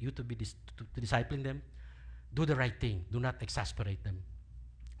for you to be to discipline them, do the right thing. Do not exasperate them.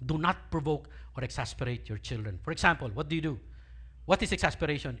 Do not provoke or exasperate your children. For example, what do you do? What is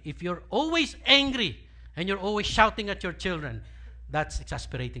exasperation? If you're always angry and you're always shouting at your children, that's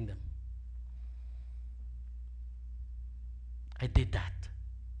exasperating them. I did that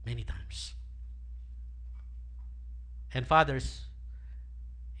many times. And fathers,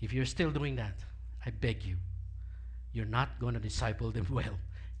 if you're still doing that, I beg you, you're not going to disciple them well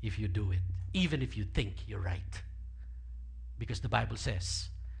if you do it, even if you think you're right. Because the Bible says,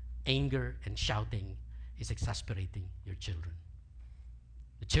 anger and shouting is exasperating your children.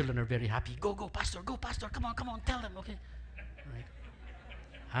 The children are very happy. Go, pastor, come on, tell them, okay? All right.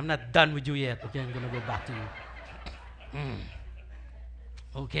 I'm not done with you yet, okay? I'm going to go back to you.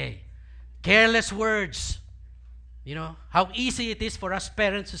 Okay. Careless words. You know, how easy it is for us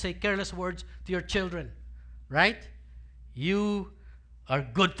parents to say careless words to your children, right? You are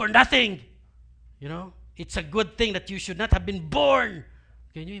good for nothing. You know, it's a good thing that you should not have been born.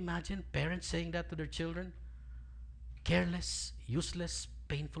 Can you imagine parents saying that to their children? Careless, useless,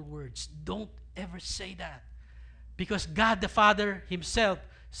 painful words. Don't ever say that. Because God the Father himself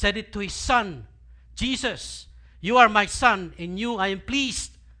said it to his Son, Jesus, you are my Son, in you I am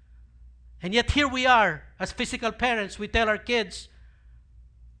pleased. And yet here we are, as physical parents, we tell our kids,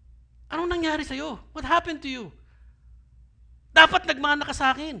 anong nangyari sa'yo? What happened to you? Dapat nagmana ka sa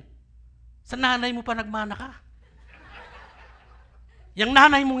akin. Sa nanay mo pa nagmana ka. Yang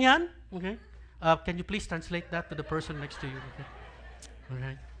nanay mong yan? Okay. Can you please translate that to the person next to you? Okay. All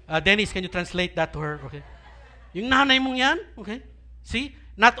right. Dennis, can you translate that to her? Okay. Yung nanay mong yan? Okay. See?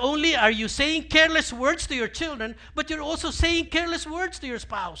 Not only are you saying careless words to your children, but you're also saying careless words to your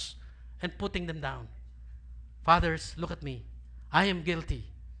spouse and putting them down. Fathers, look at me. I am guilty.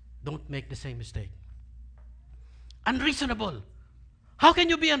 Don't make the same mistake. Unreasonable. How can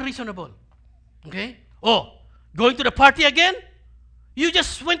you be unreasonable? Okay? Oh, going to the party again? You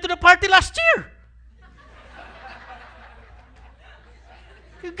just went to the party last year.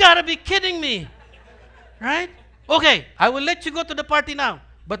 You gotta be kidding me. Right? Okay, I will let you go to the party now,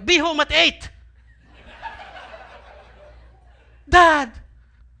 but be home at 8. Dad,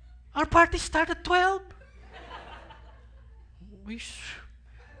 our party started at 12.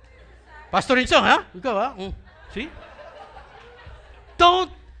 Pastor Rinso, huh? Ikaw, huh? See?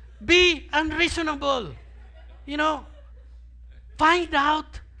 Don't be unreasonable. You know, find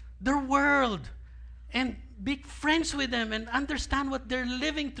out their world and be friends with them and understand what they're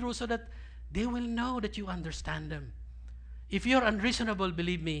living through so that they will know that you understand them. If you're unreasonable,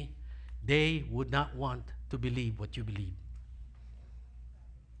 believe me, they would not want to believe what you believe.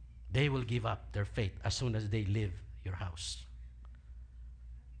 They will give up their faith as soon as they leave your house.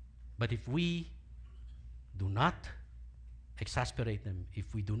 But if we do not exasperate them,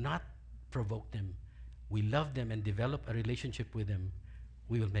 if we do not provoke them, we love them and develop a relationship with them,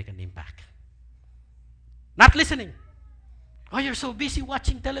 we will make an impact. Not listening. Oh, you're so busy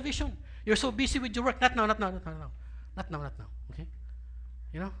watching television. You're so busy with your work. Not now. Okay?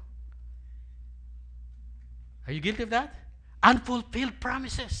 You know? Are you guilty of that? Unfulfilled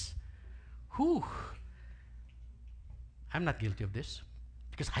promises. Whew. I'm not guilty of this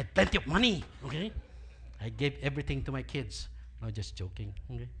because I had plenty of money, okay? I gave everything to my kids. No, just joking,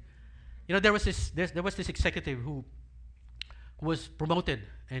 okay? You know, there was this executive who was promoted,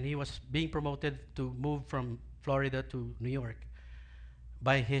 and he was being promoted to move from Florida to New York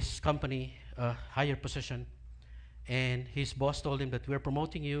by his company, a higher position. And his boss told him that we're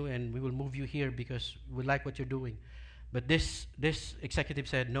promoting you and we will move you here because we like what you're doing. But this executive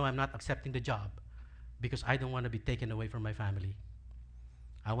said, no, I'm not accepting the job because I don't want to be taken away from my family.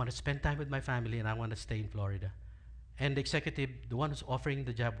 I want to spend time with my family and I want to stay in Florida. And the executive, the one who's offering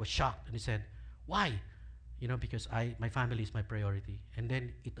the job, was shocked and he said, why? You know, because my family is my priority. And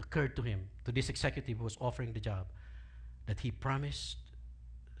then it occurred to him, to this executive who was offering the job, that he promised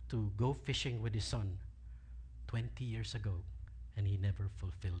to go fishing with his son 20 years ago, and he never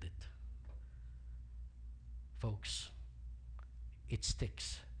fulfilled it. Folks, it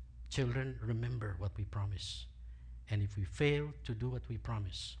sticks. Children, remember what we promise. And if we fail to do what we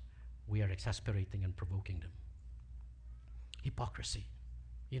promise, we are exasperating and provoking them. Hypocrisy.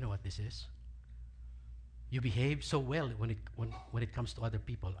 You know what this is? You behave so well when it comes to other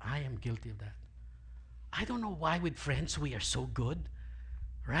people. I am guilty of that. I don't know why with friends we are so good,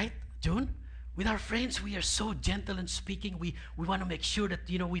 right, June? With our friends, we are so gentle and speaking. We want to make sure that,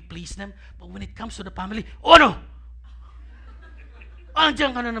 we please them. But when it comes to the family, oh no!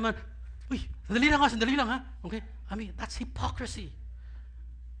 Andiyan ka na naman. Uy, sandali lang ha. Okay? I mean, that's hypocrisy.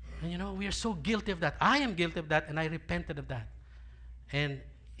 And we are so guilty of that. I am guilty of that, and I repented of that. And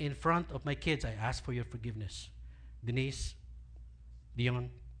in front of my kids, I asked for your forgiveness. Denise, Dion,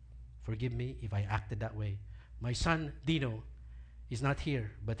 forgive me if I acted that way. My son, Dino, is not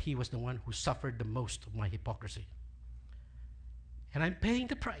here, but he was the one who suffered the most of my hypocrisy. And I'm paying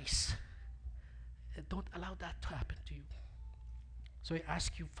the price. And don't allow that to happen to you. So I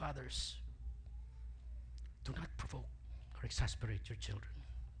ask you, fathers, do not provoke or exasperate your children.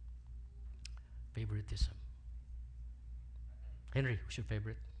 Favoritism. Henry, who's your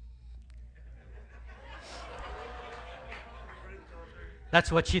favorite?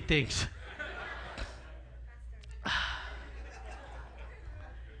 That's what she thinks.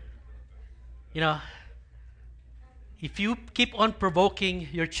 If you keep on provoking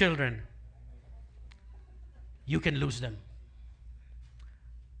your children, you can lose them.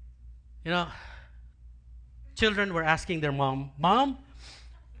 Children were asking their mom, Mom,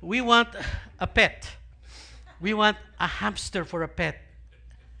 we want a pet. We want a hamster for a pet.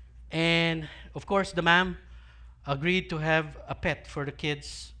 And of course, the mom agreed to have a pet for the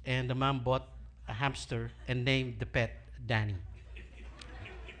kids, and the mom bought a hamster and named the pet Danny.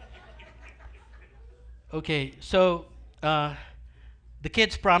 Okay, so the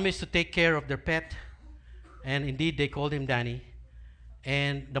kids promised to take care of their pet, and indeed they called him Danny.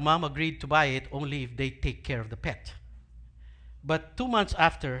 And the mom agreed to buy it only if they take care of the pet. But 2 months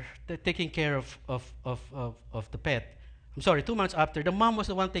after taking care of the pet, 2 months after, the mom was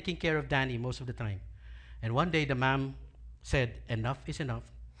the one taking care of Danny most of the time. And one day the mom said, enough is enough.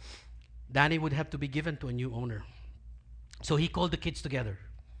 Danny would have to be given to a new owner. So he called the kids together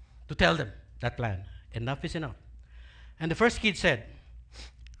to tell them that plan. Enough is enough. And the first kid said,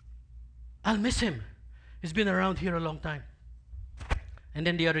 I'll miss him. He's been around here a long time. And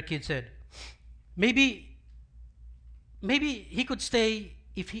then the other kid said, maybe he could stay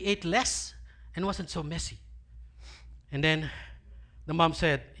if he ate less and wasn't so messy. And then the mom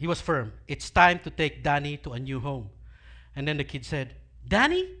said, he was firm, it's time to take Danny to a new home. And then the kid said,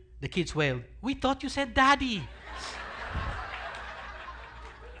 Danny? The kids wailed, we thought you said daddy.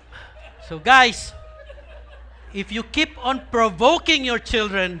 So guys, if you keep on provoking your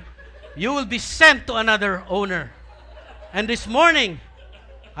children, you will be sent to another owner. And this morning,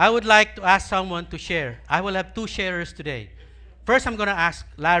 I would like to ask someone to share. I will have 2 sharers today. First, I'm going to ask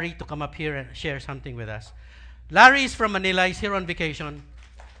Larry to come up here and share something with us. Larry is from Manila. He's here on vacation.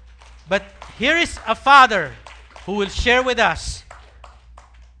 But here is a father who will share with us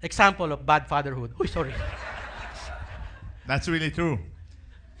example of bad fatherhood. Oh, sorry. That's really true.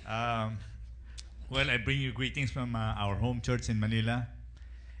 Well, I bring you greetings from our home church in Manila.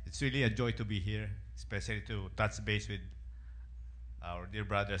 It's really a joy to be here, especially to touch base with our dear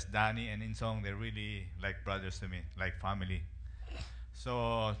brothers Danny and Insong. They're really like brothers to me, like family.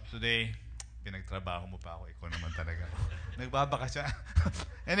 So today, pinagtrabaho mo pa ako. Ikaw naman talaga. Nagbabaka siya.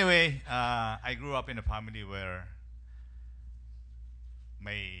 Anyway, I grew up in a family where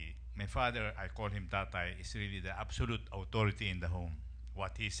my father, I call him Tatay, is really the absolute authority in the home.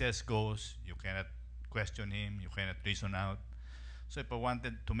 What he says goes. You cannot question him. You cannot reason out. So if I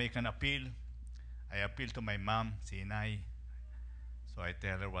wanted to make an appeal, I appeal to my mom, si Inay. So I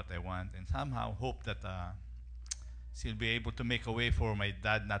tell her what I want and somehow hope that she'll be able to make a way for my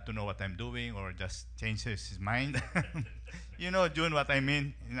dad not to know what I'm doing or just change his mind. You know, June, what I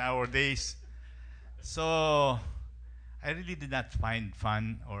mean in our days. So I really did not find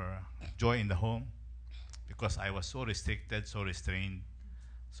fun or joy in the home because I was so restricted, so restrained.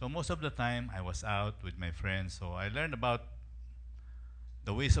 So most of the time I was out with my friends. So I learned about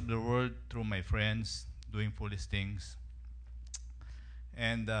the ways of the world through my friends doing foolish things.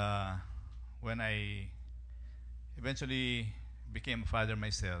 And when I eventually became a father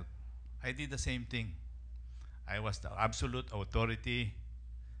myself, I did the same thing. I was the absolute authority.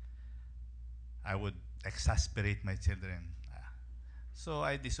 I would exasperate my children. So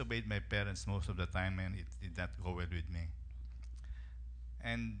I disobeyed my parents most of the time, and it did not go well with me.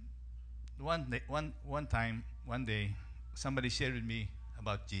 And one day, somebody shared with me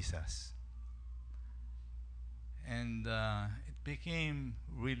about Jesus, and it became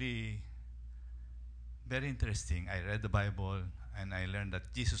really very interesting. I read the Bible, and I learned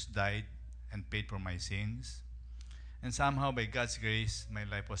that Jesus died and paid for my sins, and somehow by God's grace, my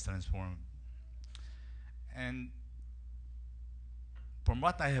life was transformed. And from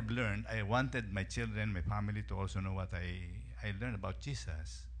what I have learned, I wanted my children, my family to also know what I learned about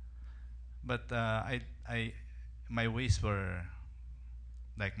Jesus. But my ways were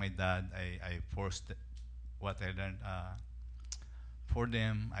like my dad. I forced what I learned for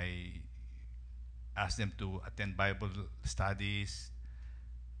them. I asked them to attend Bible studies,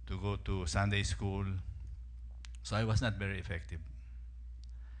 to go to Sunday school. So I was not very effective.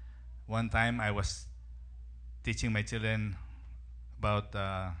 One time I was teaching my children about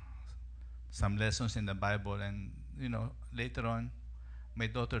some lessons in the Bible, and later on, my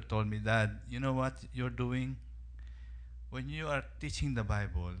daughter told me, "Dad, you know what you're doing? When you are teaching the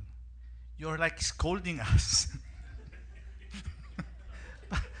Bible, you're like scolding us."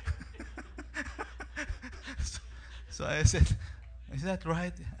 so, so I said, "Is that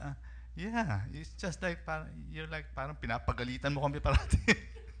right?" Yeah, it's just like you're like parang pinapagalitan mo kami parati.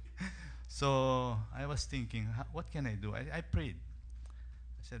 So I was thinking, what can I do? I prayed.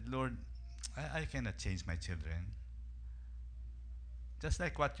 I said, Lord, I cannot change my children. Just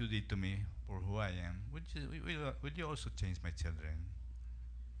like what you did to me for who I am, would you also change my children?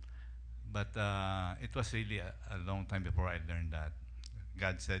 But it was really a long time before I learned that.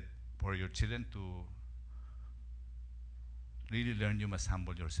 God said, for your children to really learn, you must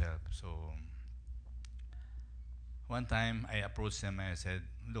humble yourself. So one time I approached them and I said,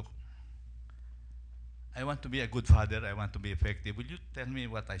 look, I want to be a good father. I want to be effective. Will you tell me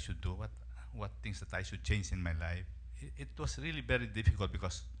what I should do? What things that I should change in my life? It was really very difficult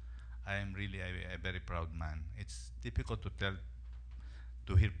because I am really a very proud man. It's difficult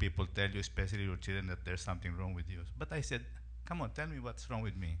to hear people tell you, especially your children, that there's something wrong with you. But I said, come on, tell me what's wrong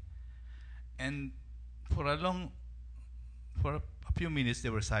with me. And for a few minutes they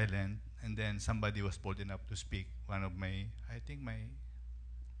were silent, and then somebody was bold enough to speak. One of I think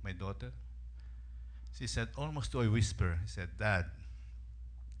my daughter. She said, almost to a whisper, he said, Dad,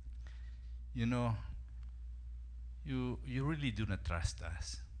 you really do not trust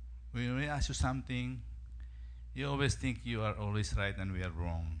us. When we ask you something, you always think you are always right and we are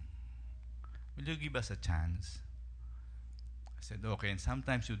wrong. Will you give us a chance? I said, okay, and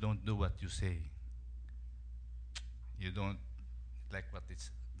sometimes you don't do what you say. You don't, like what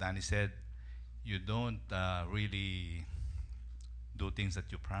Danny said, you don't really do things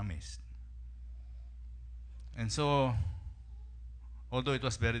that you promised. And so, although it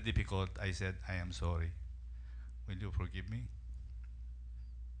was very difficult, I said, I am sorry. Will you forgive me?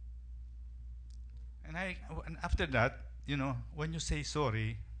 And after that, when you say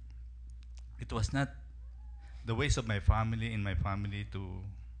sorry, it was not the ways of my family, in my family, to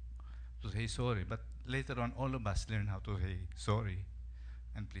say sorry. But later on, all of us learn how to say sorry.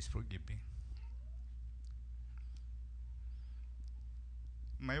 And please forgive me.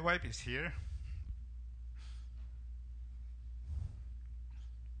 My wife is here.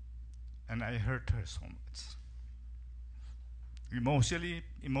 And I hurt her so much. Emotionally,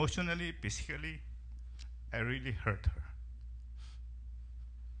 physically, I really hurt her.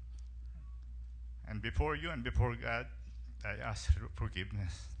 And before you and before God, I ask for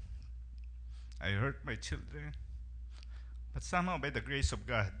forgiveness. I hurt my children. But somehow, by the grace of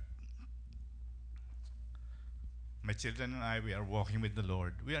God, my children and I, we are walking with the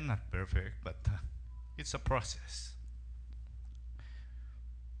Lord. We are not perfect, but it's a process.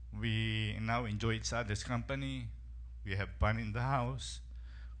 We now enjoy each other's company. We have fun in the house.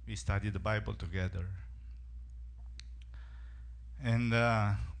 We study the Bible together. And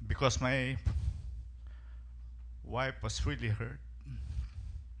because my wife was really hurt,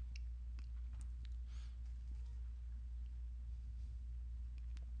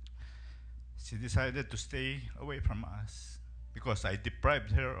 she decided to stay away from us because I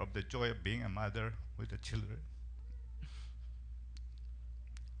deprived her of the joy of being a mother with the children.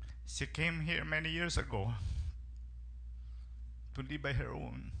 She came here many years ago to live by her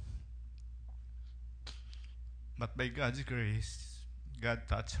own. But by God's grace, God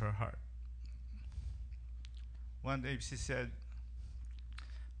touched her heart. One day she said,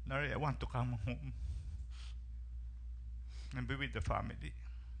 Larry, I want to come home and be with the family.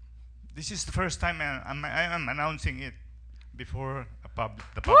 This is the first time I am announcing it before the public.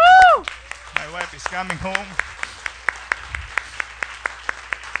 Woo! My wife is coming home.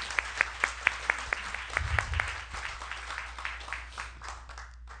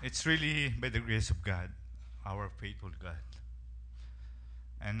 It's really by the grace of God, our faithful God.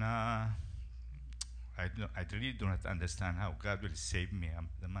 And I really do not understand how God will save me. I'm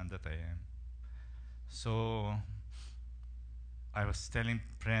the man that I am. So I was telling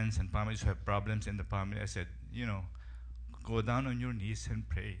friends and families who have problems in the family, I said, go down on your knees and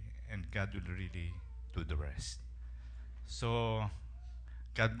pray, and God will really do the rest. So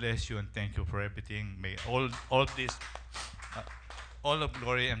God bless you and thank you for everything. May all of this, all of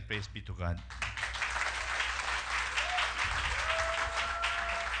glory and praise be to God.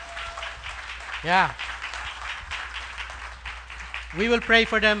 Yeah. We will pray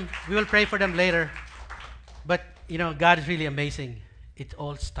for them. We will pray for them later. But, God is really amazing. It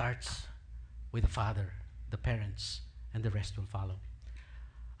all starts with the father, the parents, and the rest will follow.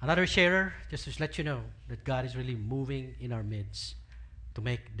 Another sharer, just to let you know that God is really moving in our midst to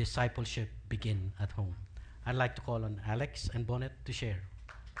make discipleship begin at home. I'd like to call on Alex and Bonnet to share.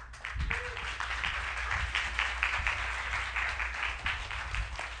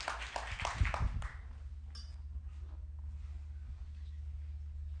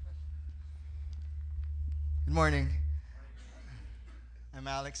 Good morning. I'm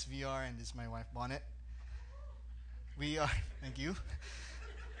Alex VR, and this is my wife Bonnet. We are, thank you.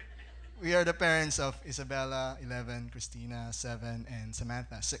 We are the parents of Isabella, 11, Christina, 7, and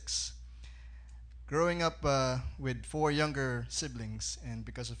Samantha, 6. Growing up with 4 younger siblings, and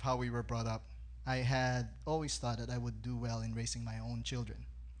because of how we were brought up, I had always thought that I would do well in raising my own children.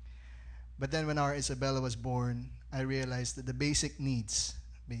 But then when our Isabella was born, I realized that the basic needs,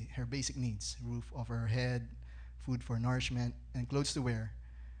 her basic needs, roof over her head, food for nourishment, and clothes to wear,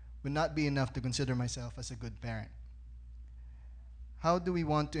 would not be enough to consider myself as a good parent. How do we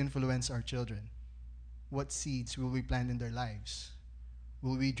want to influence our children? What seeds will we plant in their lives?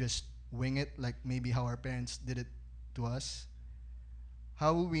 Will we just wing it like maybe how our parents did it to us?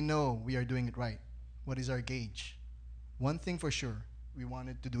 How will we know we are doing it right? What is our gauge? One thing for sure, we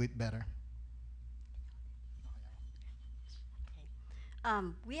wanted to do it better.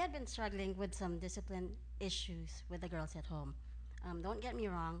 We had been struggling with some discipline issues with the girls at home. Don't get me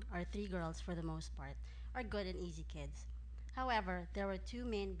wrong, our 3 girls, for the most part, are good and easy kids. However, there were 2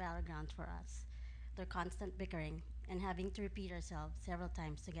 main battlegrounds for us: their constant bickering and having to repeat ourselves several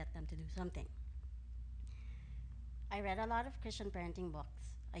times to get them to do something. I read a lot of Christian parenting books.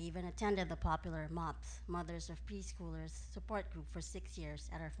 I even attended the popular MOPS, Mothers of Preschoolers, support group for 6 years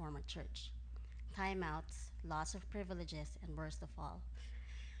at our former church. Timeouts, loss of privileges, and worst of all,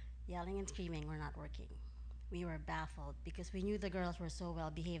 yelling and screaming were not working. We were baffled because we knew the girls were so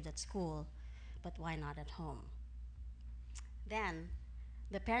well behaved at school, but why not at home? Then,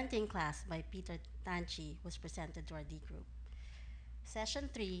 the parenting class by Peter Tanchi was presented to our D group. Session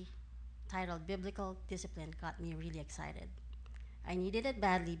 3, titled Biblical Discipline, got me really excited. I needed it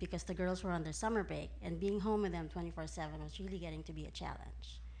badly because the girls were on their summer break, and being home with them 24/7 was really getting to be a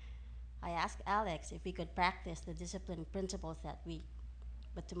challenge. I asked Alex if we could practice the discipline principles that week,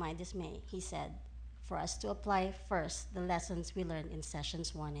 but to my dismay, he said for us to apply first the lessons we learned in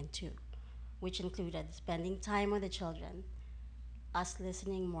sessions 1 and 2, which included spending time with the children, us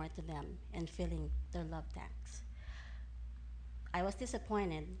listening more to them, and filling their love tanks. I was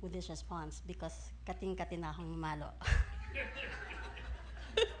disappointed with his response because kating-kati na akong mamalo.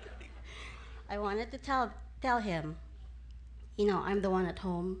 I wanted to tell him, I'm the one at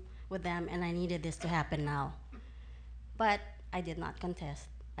home with them and I needed this to happen now. But I did not contest.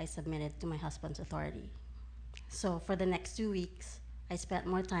 I submitted to my husband's authority. So for the next 2 weeks, I spent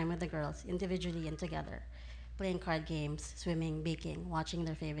more time with the girls, individually and together, playing card games, swimming, baking, watching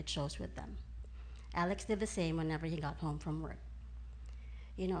their favorite shows with them. Alex did the same whenever he got home from work.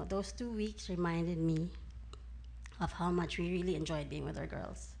 Those 2 weeks reminded me of how much we really enjoyed being with our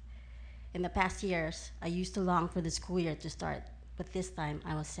girls. In the past years, I used to long for the school year to start, but this time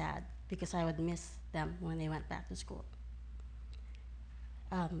I was sad because I would miss them when they went back to school.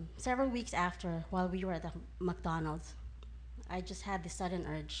 Several weeks after, while we were at the McDonald's, I just had this sudden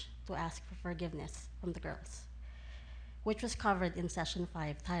urge to to ask for forgiveness from the girls, which was covered in session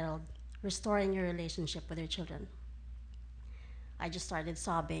 5, titled Restoring Your Relationship with Your Children. I just started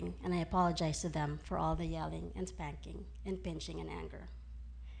sobbing, and I apologized to them for all the yelling and spanking and pinching and anger.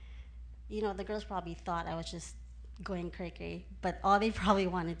 You know, the girls probably thought I was just going cray-cray, but all they probably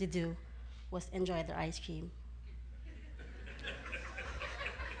wanted to do was enjoy their ice cream.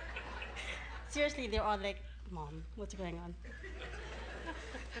 Seriously, they're all like, Mom, what's going on?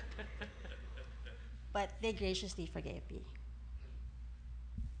 But they graciously forgave me.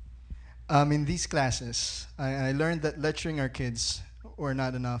 In these classes, I learned that lecturing our kids were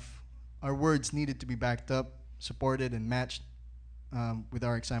not enough. Our words needed to be backed up, supported, and matched with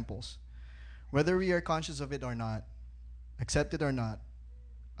our examples. Whether we are conscious of it or not, accept it or not,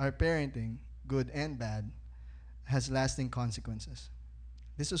 our parenting, good and bad, has lasting consequences.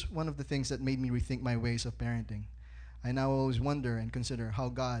 This is one of the things that made me rethink my ways of parenting. I now always wonder and consider how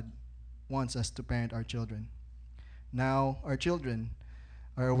God wants us to parent our children. Now, our children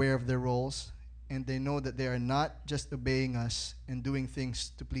are aware of their roles, and they know that they are not just obeying us and doing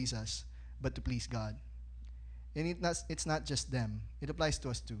things to please us, but to please God. And it's not just them. It applies to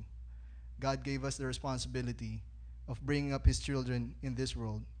us too. God gave us the responsibility of bringing up His children in this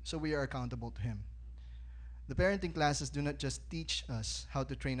world, so we are accountable to Him. The parenting classes do not just teach us how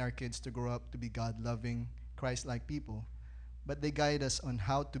to train our kids to grow up to be God-loving, Christ-like people, but they guide us on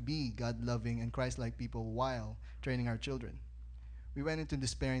how to be God-loving and Christ-like people while training our children. We went into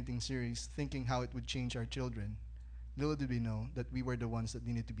this parenting series thinking how it would change our children. Little did we know that we were the ones that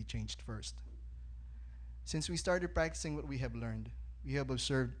needed to be changed first. Since we started practicing what we have learned, we have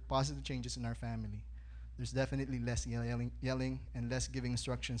observed positive changes in our family. There's definitely less yelling and less giving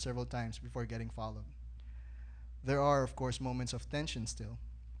instructions several times before getting followed. There are, of course, moments of tension still,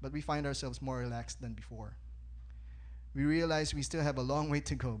 but we find ourselves more relaxed than before. We realize we still have a long way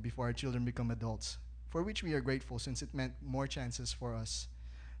to go before our children become adults, for which we are grateful since it meant more chances for us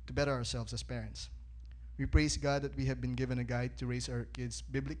to better ourselves as parents. We praise God that we have been given a guide to raise our kids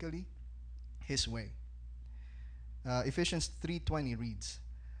biblically, His way. Ephesians 3:20 reads,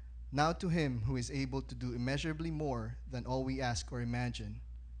 "Now to Him who is able to do immeasurably more than all we ask or imagine,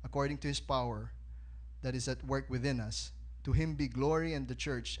 according to His power that is at work within us, to Him be glory in the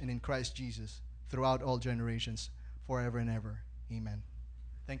church and in Christ Jesus throughout all generations, forever and ever. Amen."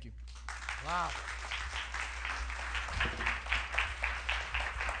 Thank you. Wow.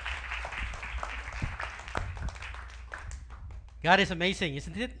 God is amazing,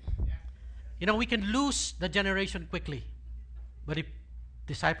 isn't it? You know, we can lose the generation quickly. But if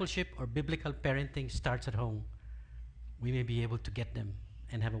discipleship or biblical parenting starts at home, we may be able to get them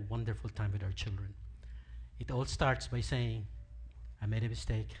and have a wonderful time with our children. It all starts by saying, I made a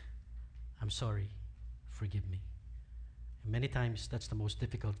mistake. I'm sorry. Forgive me. And many times that's the most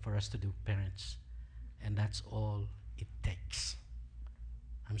difficult for us to do, parents. And that's all it takes.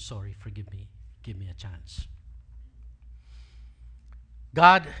 I'm sorry. Forgive me. Give me a chance.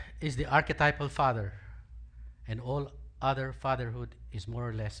 God is the archetypal father, and all other fatherhood is more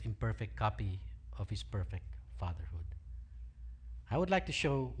or less imperfect copy of His perfect fatherhood. I would like to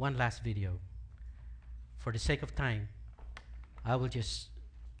show one last video. For the sake of time, I will just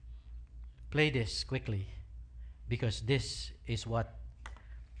play this quickly because this is what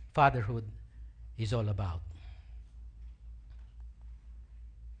fatherhood is all about.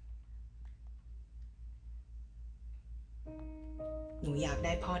 หนูอยากไ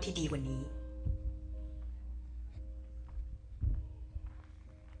ด้พ่อที่ดีกว่านี้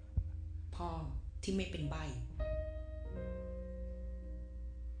พ่อที่ไม่เป็นใบ้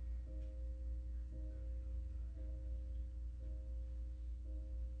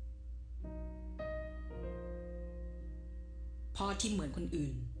พ่อที่เหมือนคน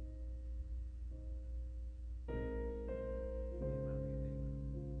อื่น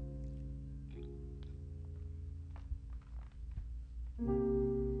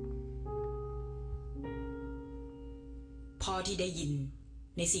พ่อที่ได้ยิน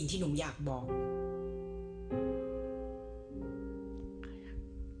ในสิ่งที่หนูอยากบอก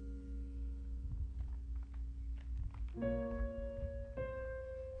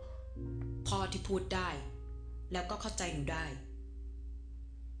พ่อที่พูดได้แล้วก็เข้าใจหนูได้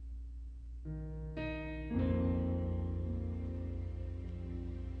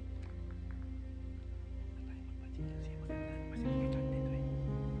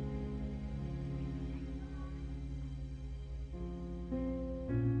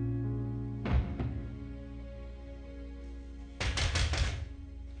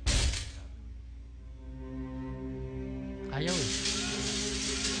Ayaw eh.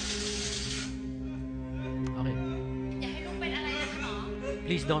 Okay. อยากให้ลูกเป็นอะไร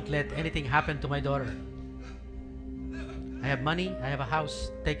Please don't let anything happen to my daughter. I have money, I have a house,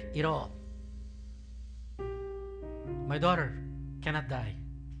 take it all. My daughter cannot die.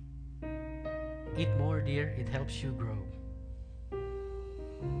 Eat more, dear, it helps you grow.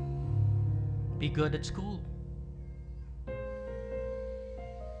 Be good at school.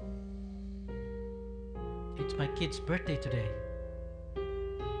 It's my kid's birthday today.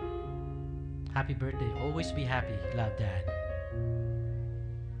 Happy birthday. Always be happy. Love, Dad.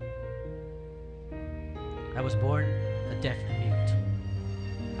 I was born a deaf and mute.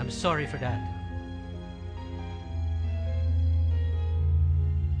 I'm sorry for that.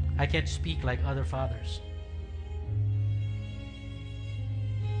 I can't speak like other fathers.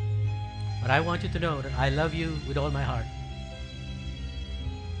 But I want you to know that I love you with all my heart.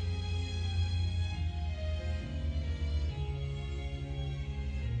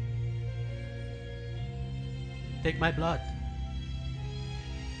 Take my blood.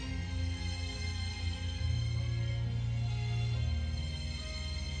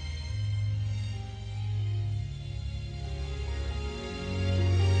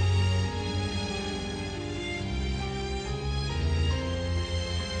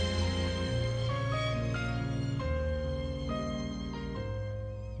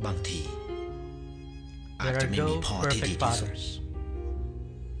 There are no perfect fathers,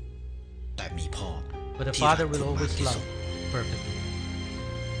 but a father will always love perfectly.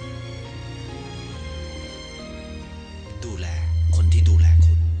 ดูแลคนที่ดูแล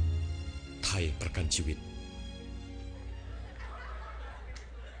คุณไทยประกันชีวิต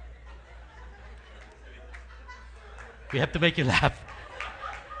We have to make you laugh.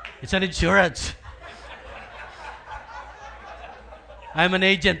 It's an insurance. I'm an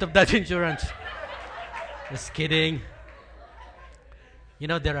agent of that insurance. Just kidding. You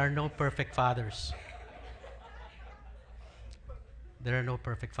know, there are no perfect fathers. There are no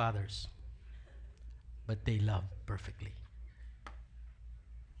perfect fathers. But they love perfectly.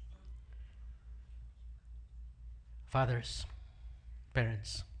 Fathers,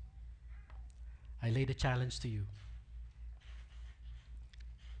 parents, I lay the challenge to you.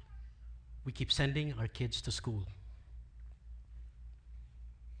 We keep sending our kids to school,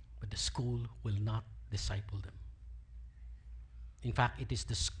 but the school will not disciple them. In fact, it is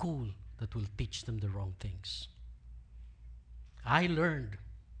the school that will teach them the wrong things. I learned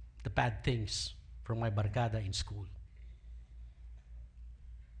the bad things from my barkada in school.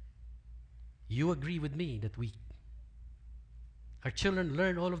 You agree with me that our children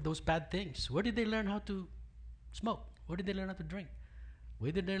learn all of those bad things. Where did they learn how to smoke? Where did they learn how to drink?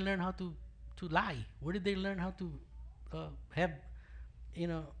 Where did they learn how to lie? Where did they learn how to have,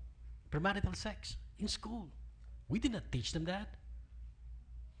 premarital sex? In school. We did not teach them that.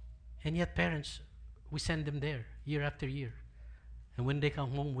 And yet parents, we send them there year after year. And when they come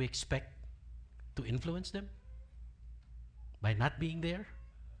home, we expect to influence them by not being there.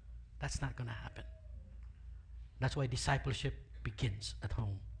 That's not going to happen. That's why discipleship begins at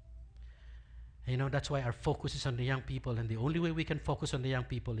home. And that's why our focus is on the young people, and the only way we can focus on the young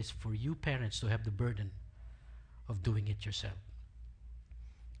people is for you parents to have the burden of doing it yourself.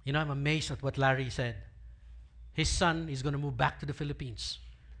 I'm amazed at what Larry said. His son is going to move back to the Philippines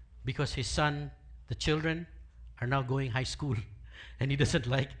because the children are now going high school, and he doesn't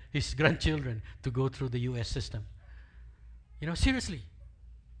like his grandchildren to go through the U.S. system. Seriously.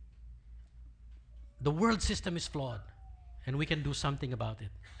 The world system is flawed, and we can do something about it.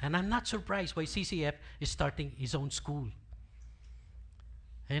 And I'm not surprised why CCF is starting his own school.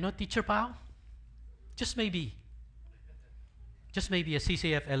 And Teacher Pao, just maybe a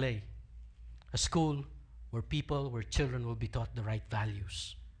CCF LA, a school where children will be taught the right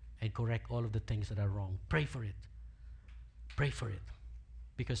values and correct all of the things that are wrong. Pray for it. Pray for it.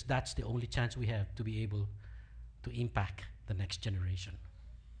 Because that's the only chance we have to be able to impact the next generation.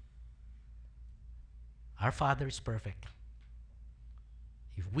 Our Father is perfect.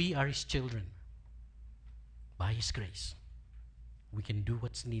 If we are His children, by His grace, we can do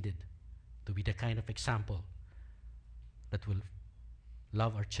what's needed to be the kind of example that will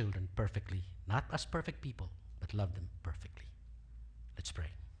love our children perfectly. Not as perfect people, but love them perfectly. Let's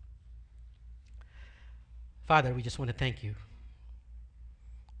pray. Father, we just want to thank you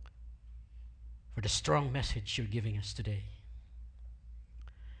for the strong message you're giving us today.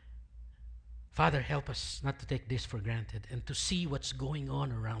 Father, help us not to take this for granted and to see what's going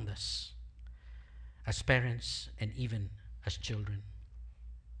on around us as parents and even as children.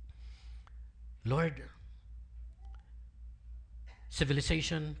 Lord,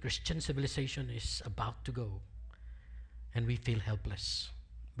 Christian civilization is about to go, and we feel helpless.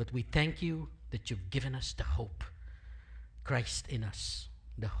 But we thank you that you've given us the hope, Christ in us,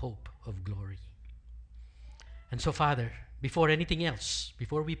 the hope of glory. And so, Father, before anything else,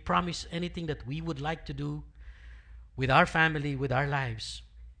 before we promise anything that we would like to do with our family, with our lives,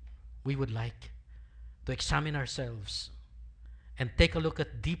 we would like to examine ourselves and take a look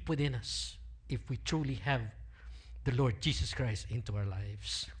at deep within us if we truly have the Lord Jesus Christ into our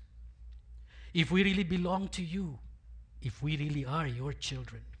lives. If we really belong to you, if we really are your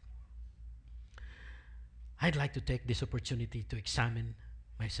children. I'd like to take this opportunity to examine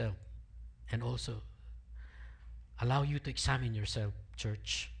myself and also allow you to examine yourself,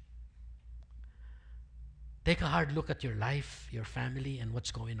 church. Take a hard look at your life, your family, and what's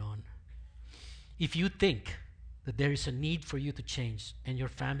going on. If you think that there is a need for you to change and your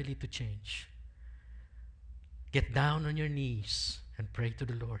family to change, get down on your knees and pray to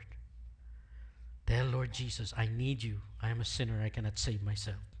the Lord. Tell Lord Jesus, I need you. I am a sinner. I cannot save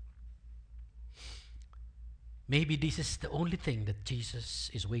myself. Maybe this is the only thing that Jesus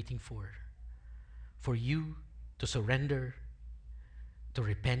is waiting for you to surrender, to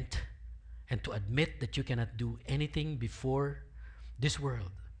repent, and to admit that you cannot do anything before this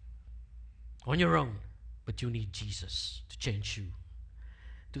world on your own, but you need Jesus to change you,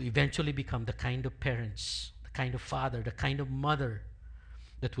 to eventually become the kind of parents, the kind of father, the kind of mother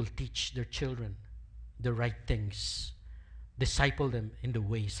that will teach their children the right things, disciple them in the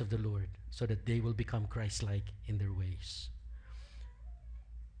ways of the Lord so that they will become Christ-like in their ways.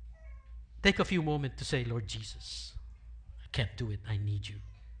 Take a few moments to say, Lord Jesus, I can't do it. I need you.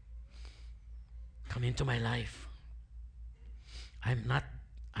 Come into my life.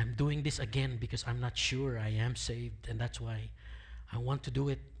 I'm doing this again because I'm not sure I am saved, and that's why I want to do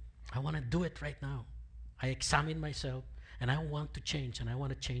it. I want to do it right now. I examine myself, and I want to change, and I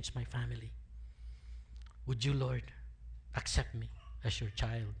want to change my family. Would you, Lord, accept me as your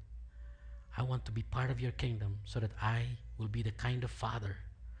child? I want to be part of your kingdom so that I will be the kind of father,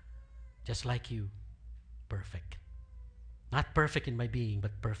 just like you, perfect. Not perfect in my being,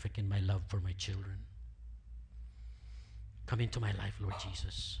 but perfect in my love for my children. Come into my life, Lord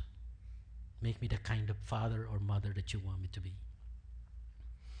Jesus. Make me the kind of father or mother that you want me to be.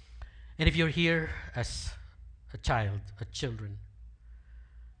 And if you're here as a child, children,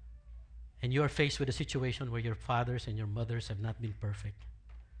 and you are faced with a situation where your fathers and your mothers have not been perfect,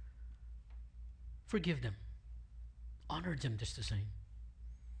 forgive them. Honor them just the same.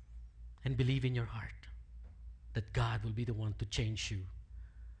 And believe in your heart that God will be the one to change you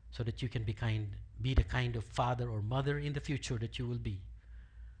so that you can be the kind of father or mother in the future that you will be,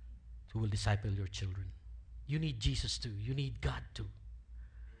 who will disciple your children. You need Jesus too. You need God too.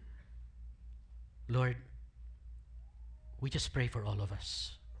 Lord, we just pray for all of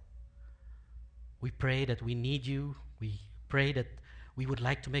us. We pray that we need you. We pray that we would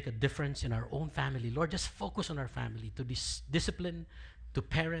like to make a difference in our own family. Lord, just focus on our family, to discipline, to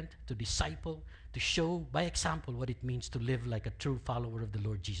parent, to disciple, to show by example what it means to live like a true follower of the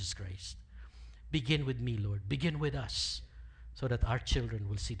Lord Jesus Christ. Begin with me, Lord. Begin with us so that our children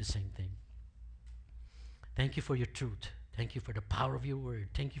will see the same thing. Thank you for your truth. Thank you for the power of your word.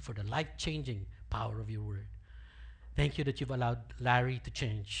 Thank you for the life-changing power of your word. Thank you that you've allowed Larry to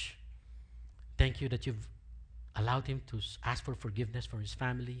change. Thank you that you've allowed him to ask for forgiveness for his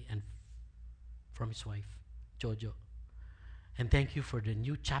family and from his wife, Jojo. And thank you for the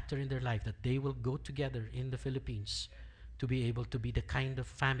new chapter in their life, that they will go together in the Philippines to be able to be the kind of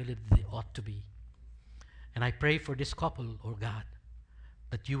family that they ought to be. And I pray for this couple, oh God,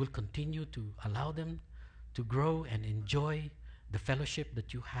 that you will continue to allow them to grow and enjoy the fellowship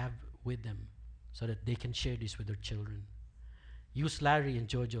that you have with them so that they can share this with their children. Use Larry and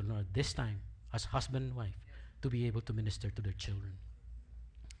Jojo, Lord, this time as husband and wife to be able to minister to their children.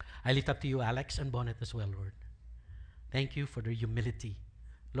 I lift up to you Alex and Bonnet as well, Lord. Thank you for their humility.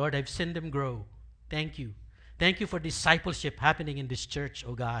 Lord, I've seen them grow. Thank you. Thank you for discipleship happening in this church,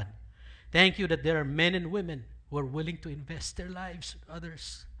 oh God. Thank you that there are men and women who are willing to invest their lives in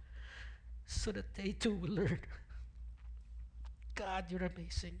others so that they too will learn. God, you're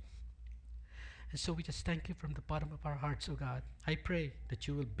amazing. And so we just thank you from the bottom of our hearts, oh God. I pray that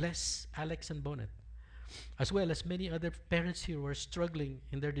you will bless Alex and Bonnet, as well as many other parents here who are struggling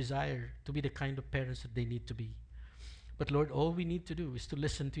in their desire to be the kind of parents that they need to be. But Lord, all we need to do is to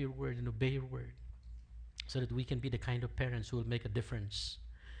listen to your word and obey your word so that we can be the kind of parents who will make a difference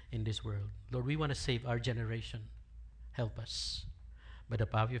in this world. Lord, we want to save our generation. Help us. By the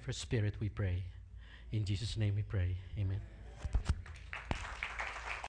power of your Spirit we pray. In Jesus' name we pray. Amen.